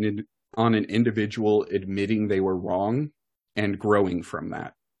on an individual admitting they were wrong and growing from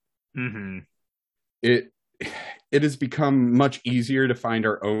that. Mm-hmm. It has become much easier to find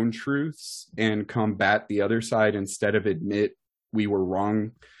our own truths and combat the other side instead of admit we were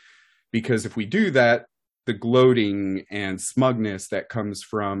wrong, because if we do that, the gloating and smugness that comes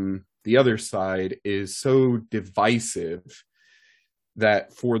from the other side is so divisive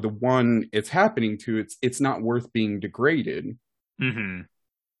that for the one it's happening to, it's not worth being degraded,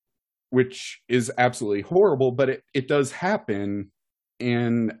 which is absolutely horrible, but it does happen.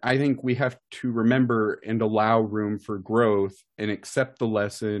 And I think we have to remember and allow room for growth and accept the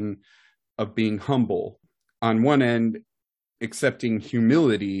lesson of being humble on one end, accepting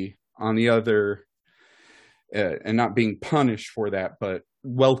humility on the other, and not being punished for that, but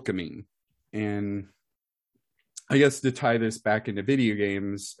welcoming. And I guess to tie this back into video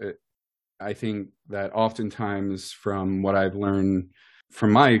games, I think that oftentimes from what I've learned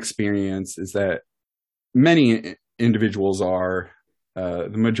from my experience is that many individuals are, the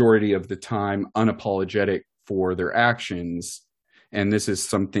majority of the time, unapologetic for their actions. And this is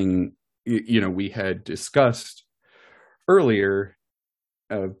something, we had discussed earlier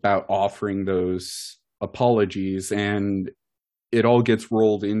about offering those apologies, and it all gets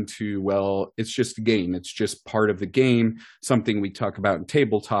rolled into, well, it's just a game. It's just part of the game. Something we talk about in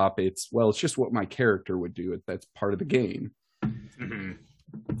tabletop. It's just what my character would do. That's part of the game.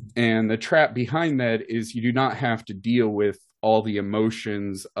 And the trap behind that is you do not have to deal with all the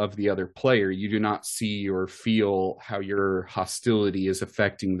emotions of the other player. You do not see or feel how your hostility is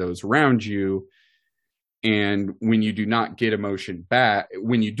affecting those around you. And when you do not get emotion back,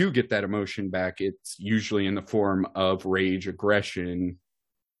 when you do get that emotion back, it's usually in the form of rage, aggression.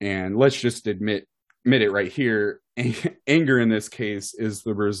 And let's just admit it right here. Anger in this case is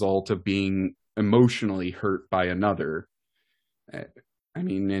the result of being emotionally hurt by another. I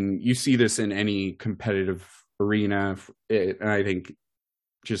mean, and you see this in any competitive arena. And I think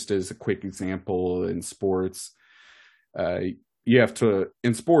just as a quick example in sports, in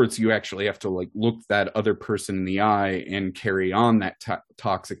sports, you actually have to look that other person in the eye and carry on that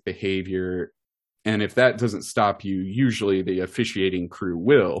toxic behavior. And if that doesn't stop you, usually the officiating crew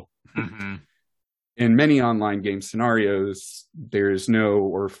will. In many online game scenarios, there's no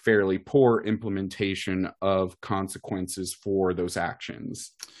or fairly poor implementation of consequences for those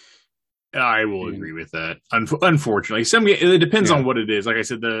actions. I will agree with that. Unfortunately, it depends on what it is. Like I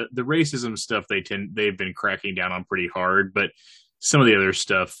said, the racism stuff they've been cracking down on pretty hard, but some of the other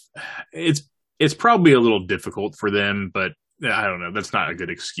stuff, it's probably a little difficult for them. But I don't know. That's not a good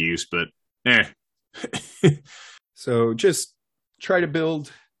excuse. But So just try to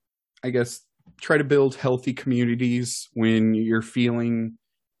build healthy communities when you're feeling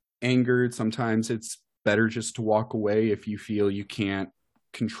angered. Sometimes it's better just to walk away if you feel you can't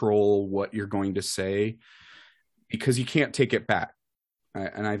control what you're going to say, because you can't take it back.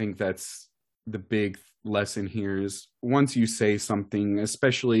 And I think that's the big lesson here is once you say something,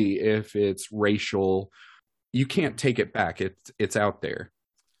 especially if it's racial, you can't take it back. It's out there.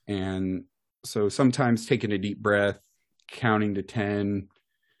 And so sometimes taking a deep breath, counting to 10,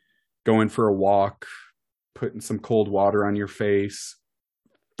 going for a walk, putting some cold water on your face,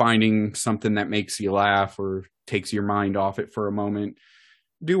 finding something that makes you laugh or takes your mind off it for a moment.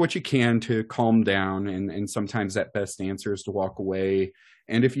 Do what you can to calm down. And sometimes that best answer is to walk away.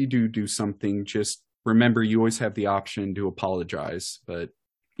 And if you do something, just remember you always have the option to apologize. But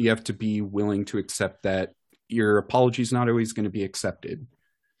you have to be willing to accept that your apology is not always going to be accepted,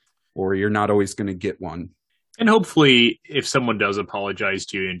 or you're not always going to get one. And hopefully, if someone does apologize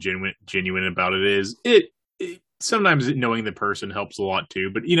to you and genuine about it, sometimes knowing the person helps a lot too.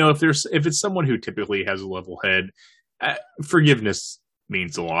 But if it's someone who typically has a level head, forgiveness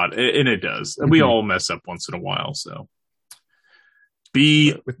means a lot, and it does. And we all mess up once in a while. So,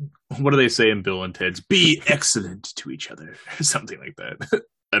 what do they say in Bill and Ted's? Be excellent to each other, something like that.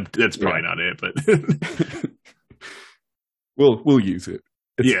 That's probably not it, but we'll use it.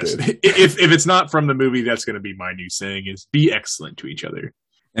 Yes, if it's not from the movie, that's going to be my new saying: is be excellent to each other.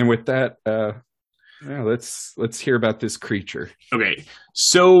 And with that, let's hear about this creature. Okay,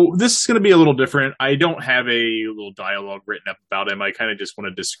 so this is going to be a little different. I don't have a little dialogue written up about him. I kind of just want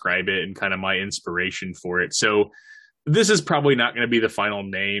to describe it and kind of my inspiration for it. So this is probably not going to be the final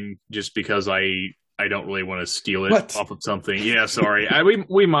name, just because I don't really want to steal it off of something. Yeah, sorry.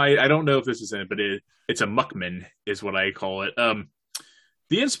 We might. I don't know if this is in it, but it's a muckman is what I call it.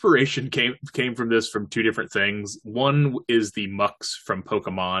 The inspiration came from two different things. One is the Mucks from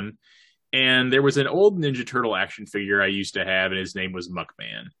Pokemon, and there was an old Ninja Turtle action figure I used to have, and his name was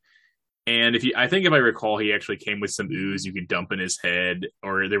Muckman. And if I recall, he actually came with some ooze you could dump in his head,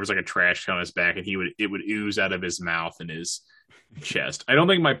 or there was like a trash can on his back, and it would ooze out of his mouth and his chest. I don't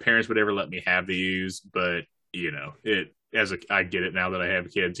think my parents would ever let me have the ooze, but I get it now that I have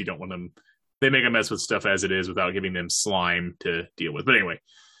kids. You don't want them. They make a mess with stuff as it is without giving them slime to deal with. But anyway,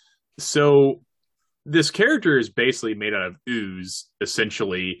 so this character is basically made out of ooze,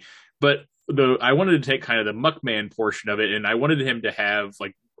 essentially, But I wanted to take kind of the Muckman portion of it, and I wanted him to have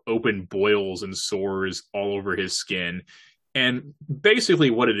like open boils and sores all over his skin. And basically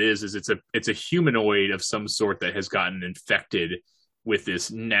what it is it's a humanoid of some sort that has gotten infected with this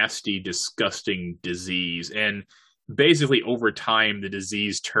nasty, disgusting disease. And basically over time, the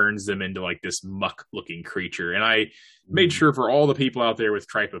disease turns them into like this muck-looking creature. And I made sure for all the people out there with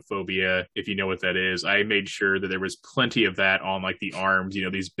trypophobia, if you know what that is, I made sure that there was plenty of that on like the arms,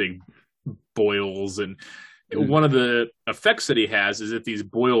 these big boils. And one of the effects that he has is if these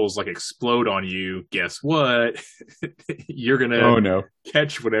boils like explode on you, guess what? You're gonna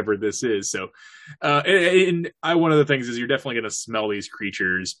catch whatever this is. So, one of the things is you're definitely gonna smell these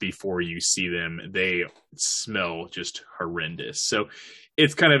creatures before you see them. They smell just horrendous. So,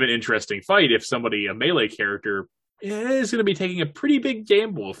 it's kind of an interesting fight if a melee character is going to be taking a pretty big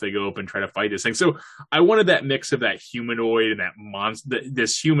gamble if they go up and try to fight this thing. So I wanted that mix of that humanoid and that monster.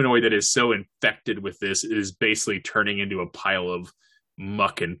 This humanoid that is so infected with this is basically turning into a pile of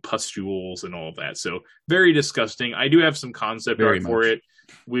muck and pustules and all of that. So very disgusting. I do have some concept art for it.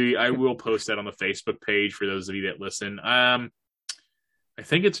 I will post that on the Facebook page for those of you that listen. I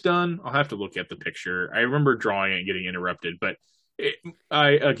think it's done. I'll have to look at the picture. I remember drawing it and getting interrupted, but I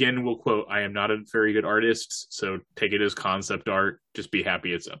again will quote, I am not a very good artist, so take it as concept art. Just be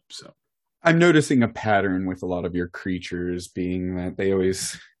happy it's up. So I'm noticing a pattern with a lot of your creatures being that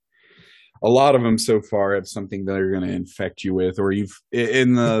a lot of them so far have something that they're going to infect you with, or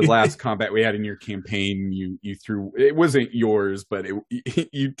in the last combat we had in your campaign, you threw, it wasn't yours, but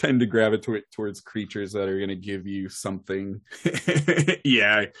you tend to gravitate towards creatures that are going to give you something.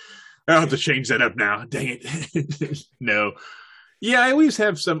 Yeah, I'll have to change that up now. Dang it. No. Yeah, I always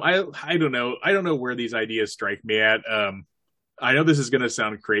have some. I don't know. I don't know where these ideas strike me at. I know this is going to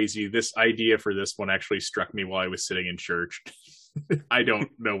sound crazy. This idea for this one actually struck me while I was sitting in church. I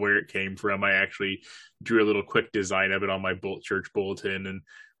don't know where it came from. I actually drew a little quick design of it on my church bulletin, and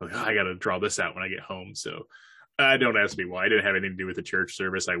I got to draw this out when I get home. So don't ask me why. I didn't have anything to do with the church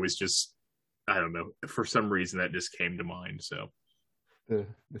service. I was just, I don't know. For some reason, that just came to mind. So the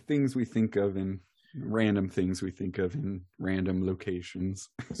things we think of in random things we think of in random locations.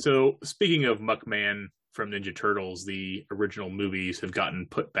 So speaking of Muckman from Ninja Turtles, the original movies have gotten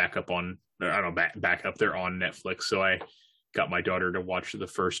put back up on, I don't know, back up. They're on Netflix. So I got my daughter to watch the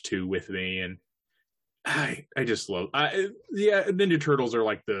first two with me, and I just love, Ninja Turtles are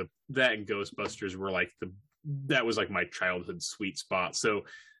like that and Ghostbusters were like that was like my childhood sweet spot. So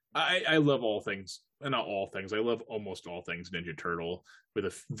I love all things, and not all things. I love almost all things Ninja Turtle, with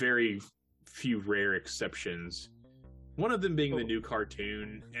a very few rare exceptions. One of them being the new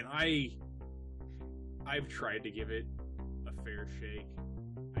cartoon, and I've tried to give it a fair shake.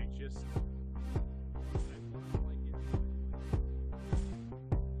 I just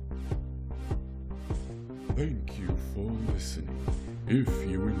Thank you for listening. If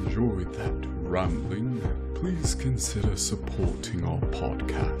you enjoyed that rambling, please consider supporting our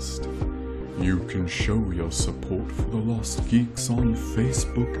podcast. You can show your support for the LoSt Geeks on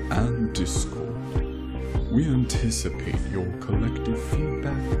Facebook and Discord. We anticipate your collective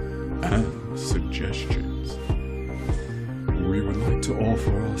feedback and suggestions. We would like to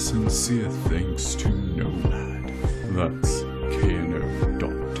offer our sincere thanks to Nomad, that's KNO.MAD,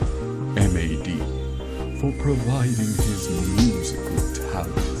 for providing his musical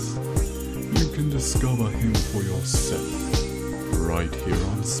talents. You can discover him for yourself right here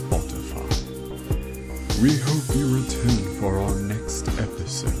on Spotify. We hope you return for our next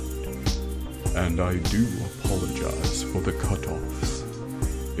episode. And I do apologize for the cutoffs.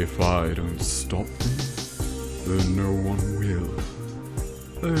 If I don't stop them, then no one will.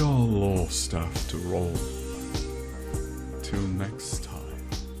 They are lost after all. Till next time,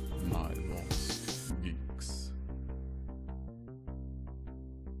 my love.